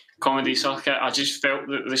comedy circuit. I just felt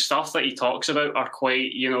that the stuff that he talks about are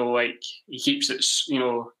quite, like he keeps it,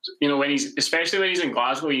 when he's, especially when he's in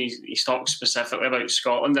Glasgow, he talks specifically about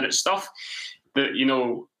Scotland, and it's stuff that,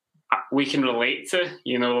 we can relate to,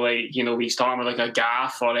 he's talking about like a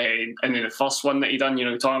gaff, or and then the first one that he done,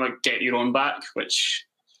 talking about Get Your Own Back, which,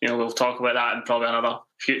 we'll talk about that in probably another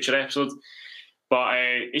future episode. But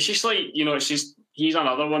it's just like, it's just, he's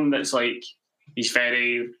another one that's like, he's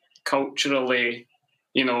very culturally,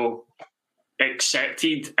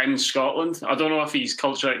 accepted in Scotland. I don't know if he's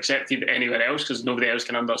culturally accepted anywhere else because nobody else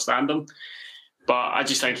can understand him. But I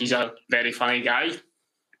just think he's a very funny guy.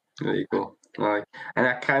 There you go. Aye. And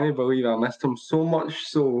I can't believe I missed him so much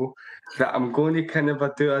so that I'm going to kind of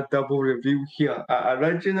do a double review here. I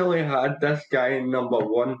originally had this guy in number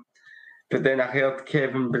 1, but then I heard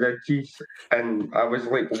Kevin Bridges and I was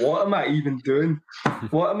like, what am I even doing?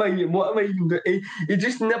 What am I even doing? He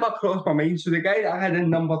just never crossed my mind. So the guy that I had in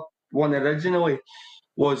number 1 originally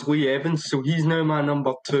was Lee Evans, so he's now my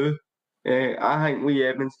number 2. I think Lee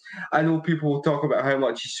Evans, I know people will talk about how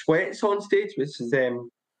much he sweats on stage, which is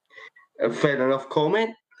a fair enough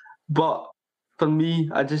comment, but for me,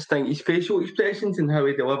 I just think his facial expressions and how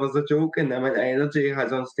he delivers a joke and the amount of energy he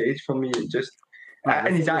has on stage, for me, it just,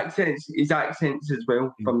 and his accents as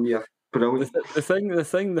well, for me, are brilliant.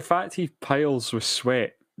 The fact he piles with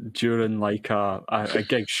sweat during like a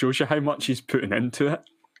gig shows you how much he's putting into it.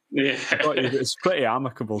 Yeah, it's pretty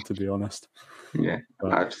amicable, to be honest. Yeah,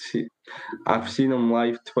 but I've seen him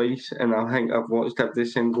live twice, and I think I've watched every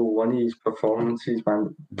single one of his performances,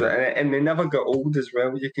 man. And they never get old as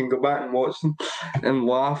well. You can go back and watch them and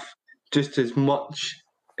laugh just as much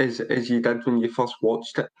as you did when you first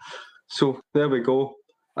watched it. So there we go.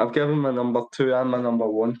 I've given my number 2 and my number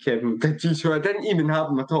 1, Kevin Bridges, so I didn't even have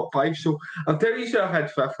in my top 5. So I'll tell you who I had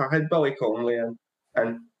 5th. I had Billy Connolly in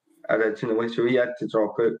originally, so he had to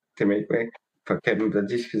drop out to make way for Kevin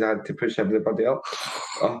Bridges because I had to push everybody up.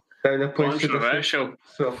 Down the place. Controversial.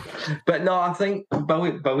 So, but no, I think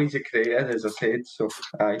Billy's a creator, as I said. So,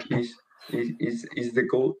 he's the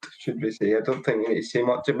GOAT, should we say? I don't think we need to say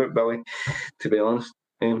much about Billy, to be honest.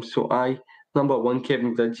 So, number 1,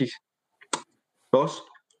 Kevin Bridges. Ross,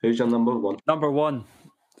 who's your number 1? Number 1.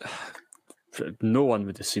 No one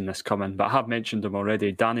would have seen this coming, but I have mentioned him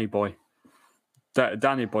already. Danny Boy.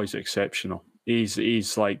 Danny Boy's exceptional.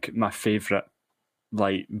 He's like my favourite.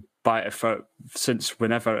 Like since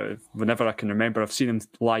whenever I can remember, I've seen him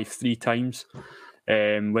live 3 times.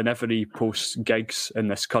 Whenever he posts gigs in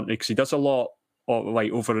this country, because he does a lot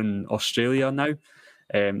like over in Australia now.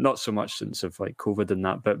 Not so much since of like COVID and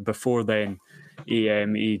that, but before then,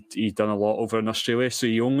 he done a lot over in Australia. So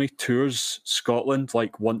he only tours Scotland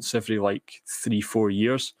like once every like 3-4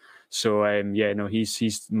 years. So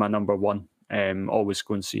he's my number 1. Always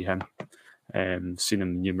go and see him. Seen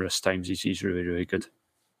him numerous times. He's really, really good.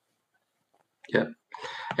 Yeah.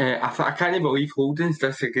 I can't believe Holden's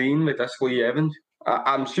disagreeing with this Lee Evans.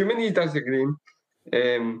 I'm assuming he's disagreeing.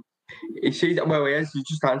 He says, well, he is. You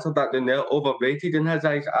just answered that down there. Overrated in his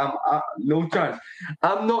eyes. No chance.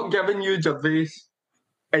 I'm not giving you Gervais,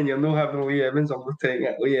 and you're not having Lee Evans. I'm not taking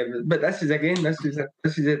it, Lee Evans. But this is a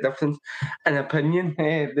difference in opinion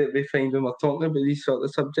that we find when we're talking about these sort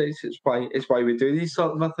of subjects. It's why we do these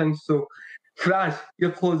sort of things. So, Fraz,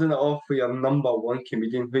 you're closing it off for your number 1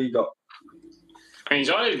 comedian. Who you got? I mean, he's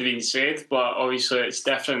already been said, but obviously it's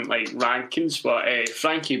different like rankings. But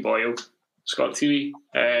Frankie Boyle, Scott TV,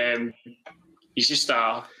 he's just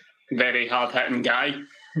a very hard-hitting guy.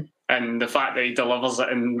 And the fact that he delivers it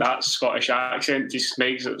in that Scottish accent just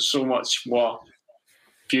makes it so much more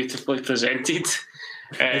beautifully presented.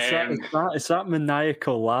 It's that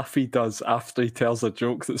maniacal laugh he does after he tells a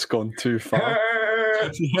joke that's gone too far. You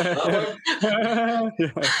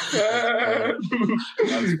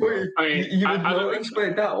would not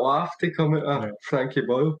expect that laugh to come out of Frankie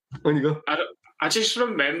Boyle. When you go, I just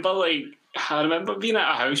remember being at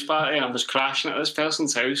a house party and I was crashing at this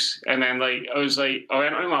person's house, and then I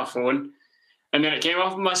went on my phone, and then it came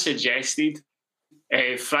up and I suggested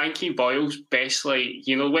Frankie Boyle's best,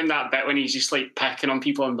 when that bit when he's just like picking on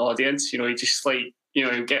people in the audience, he just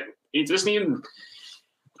he doesn't even.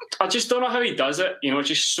 I just don't know how he does it,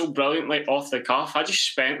 just so brilliant, like off the cuff. I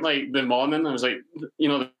just spent like the morning, I was like,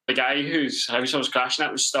 the guy whose house I was crashing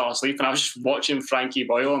at was still asleep, and I was just watching Frankie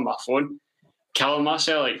Boyle on my phone, killing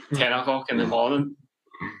myself like 10 o'clock in the morning,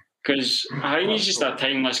 because I think he's just a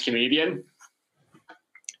timeless comedian.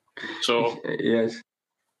 So yes,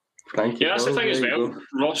 Thank you. Yeah, that's the Paul. thing as There you well. go.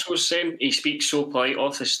 Ross was saying he speaks so polite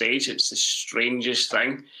off the stage. It's the strangest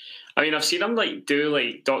thing. I mean, I've seen him do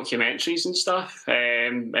documentaries and stuff,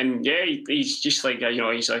 and yeah, he's just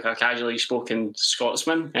he's like a casually spoken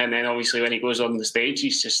Scotsman, and then obviously when he goes on the stage,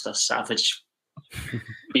 he's just a savage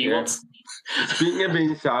B-word. Speaking of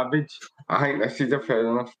being savage, I think this is a fair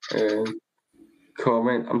enough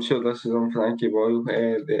comment. I'm sure this is on Frankie Boyle.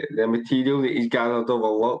 The material that he's gathered over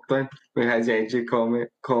lockdown with his edgy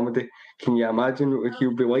comedy. Can you imagine what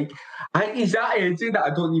he'll be like? I think he's that edgy that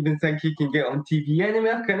I don't even think he can get on TV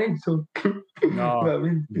anymore, can he? So, No, I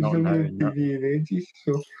mean, he's not only now, on TV and edgy,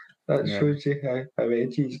 so that shows you how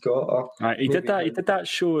edgy he's got. He did that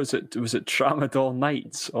show. Was it Tramadol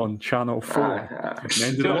Nights on Channel 4?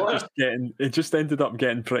 It just ended up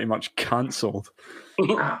getting pretty much cancelled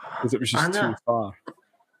because it was just too far.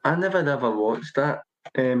 I never ever watched that.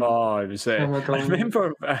 It was. I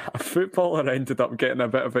remember a footballer ended up getting a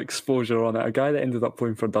bit of exposure on it. A guy that ended up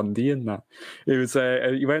playing for Dundee and that. He was.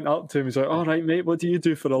 He went up to him. He's like, "All right, mate, what do you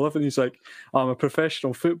do for a living?" He's like, "I'm a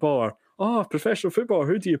professional footballer." "Oh, professional footballer.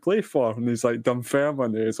 Who do you play for?" And he's like,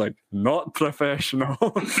 Dunfermline. He's like, "Not professional."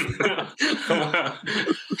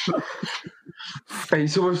 Right,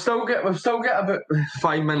 so we've still got about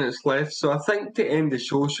 5 minutes left. So I think to end the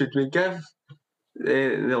show, should we give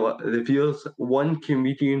the viewers one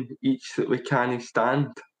comedian each that we can't stand?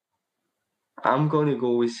 I'm going to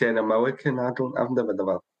go with Sarah Millican. I've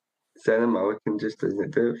never Sarah Millican just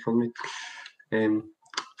doesn't do it for me.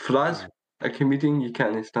 For us, a comedian you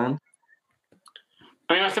can't stand.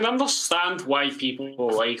 I mean, I can understand why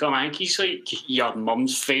people like him. I think he's like your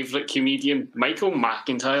mum's favourite comedian, Michael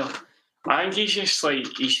McIntyre. I think he's just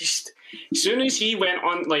as soon as he went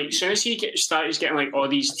on, as soon as he started getting all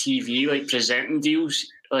these TV presenting deals,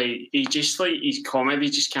 his comedy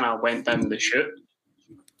just kind of went down the chute.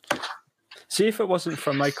 See, if it wasn't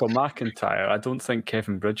for Michael McIntyre, I don't think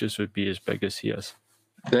Kevin Bridges would be as big as he is.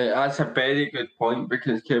 That's a very good point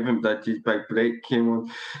because Kevin Bridges' big break came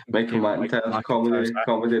on Michael McIntyre's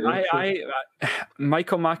comedy.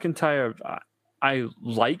 Michael McIntyre, I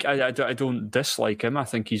like. I don't dislike him. I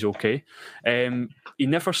think he's okay. He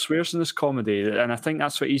never swears in his comedy, and I think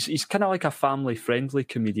that's what he's kind of like a family-friendly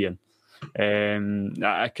comedian.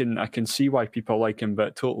 I can see why people like him,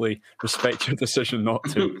 but totally respect your decision not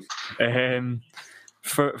to.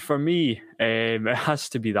 For me, it has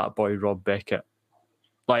to be that boy Rob Beckett.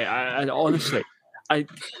 I honestly,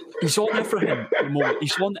 he's on everything at the moment.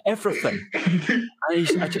 He's on everything, and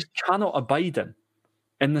I just cannot abide him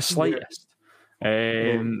in the slightest.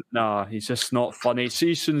 No, he's just not funny.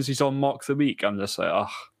 See, as soon as he's on Mock the Week, I'm just like,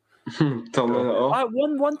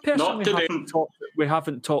 one person we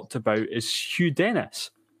haven't talked about is Hugh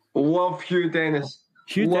Dennis. Love Hugh Dennis.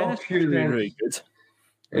 Hugh Dennis is really good.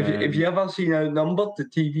 Have you ever seen Outnumbered, the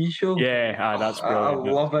TV show? Yeah, that's brilliant.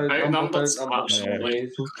 I love Outnumbered.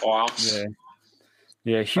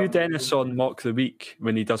 Yeah, Hugh Dennis on Mock the Week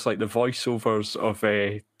when he does the voiceovers of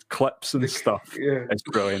clips and stuff. Yeah. It's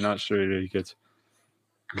brilliant. That's really, really good.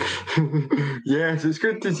 Yes, it's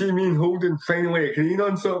good to see me and Holden finally agreeing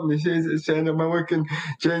on something. He says it's Sarah Millican,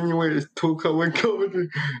 genuinely it's Tolkien comedy.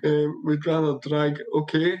 We'd rather drag.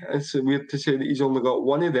 Okay, it's weird to say that he's only got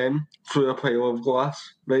one of them through a pile of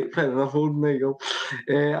glass. Right, fair enough, Holden, there you go.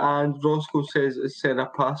 And Roscoe says it's Sarah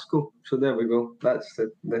Pascoe. So there we go. That's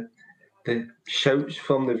the shouts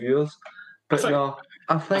from the viewers. But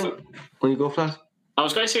I think when you go first. I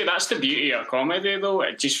was going to say that's the beauty of comedy, though.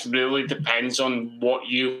 It just really depends on what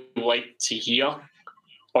you like to hear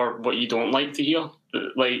or what you don't like to hear.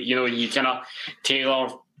 You kind of tailor,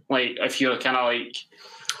 if you're kind of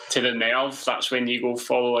to the nerve, that's when you go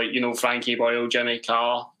follow, Frankie Boyle, Jimmy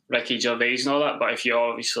Carr, Ricky Gervais and all that. But if you're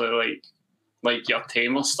obviously like your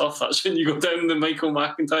tamer stuff, that's when you go down the Michael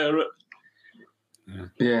McIntyre route.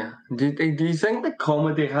 Yeah. Do you think the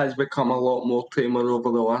comedy has become a lot more tamer over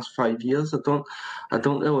the last 5 years? I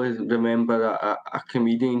don't really remember a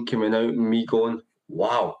comedian coming out and me going,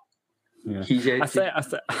 wow. Yeah. He's edgy.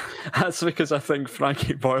 That's because I think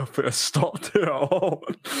Frankie Boyle put a stop to it all.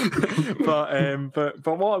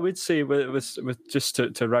 but what I would say with just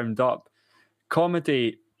to round up,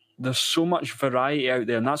 comedy, there's so much variety out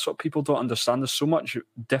there, and that's what people don't understand. There's so much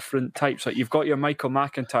different types. You've got your Michael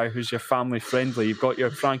McIntyre, who's your family friendly. You've got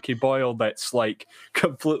your Frankie Boyle that's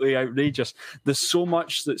completely outrageous. There's so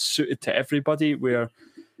much that's suited to everybody where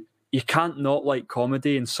you can't not like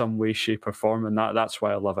comedy in some way, shape or form, and that's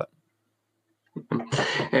why I love it.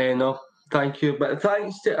 No, Thank you. But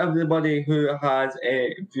thanks to everybody who has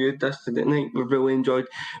viewed this tonight. We've really enjoyed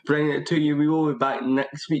bringing it to you. We will be back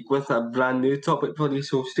next week with a brand new topic for you,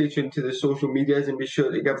 so stay tuned to the social medias and be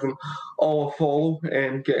sure to give them all a follow.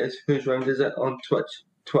 Get us Whose Round Is It on Twitch,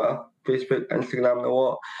 Twitter, Facebook, Instagram, and a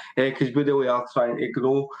lot, because we really are trying to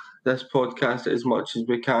grow this podcast as much as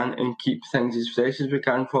we can and keep things as fresh as we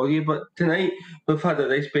can for you. But tonight we've had a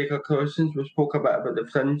icebreaker questions, we spoke a bit about the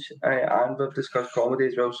Fringe, and we've discussed comedy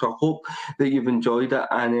as well, so I hope that you've enjoyed it,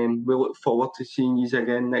 and we look forward to seeing you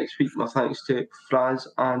again next week. My thanks to Franz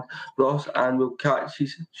and Ross, and we'll catch you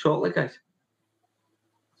shortly, guys.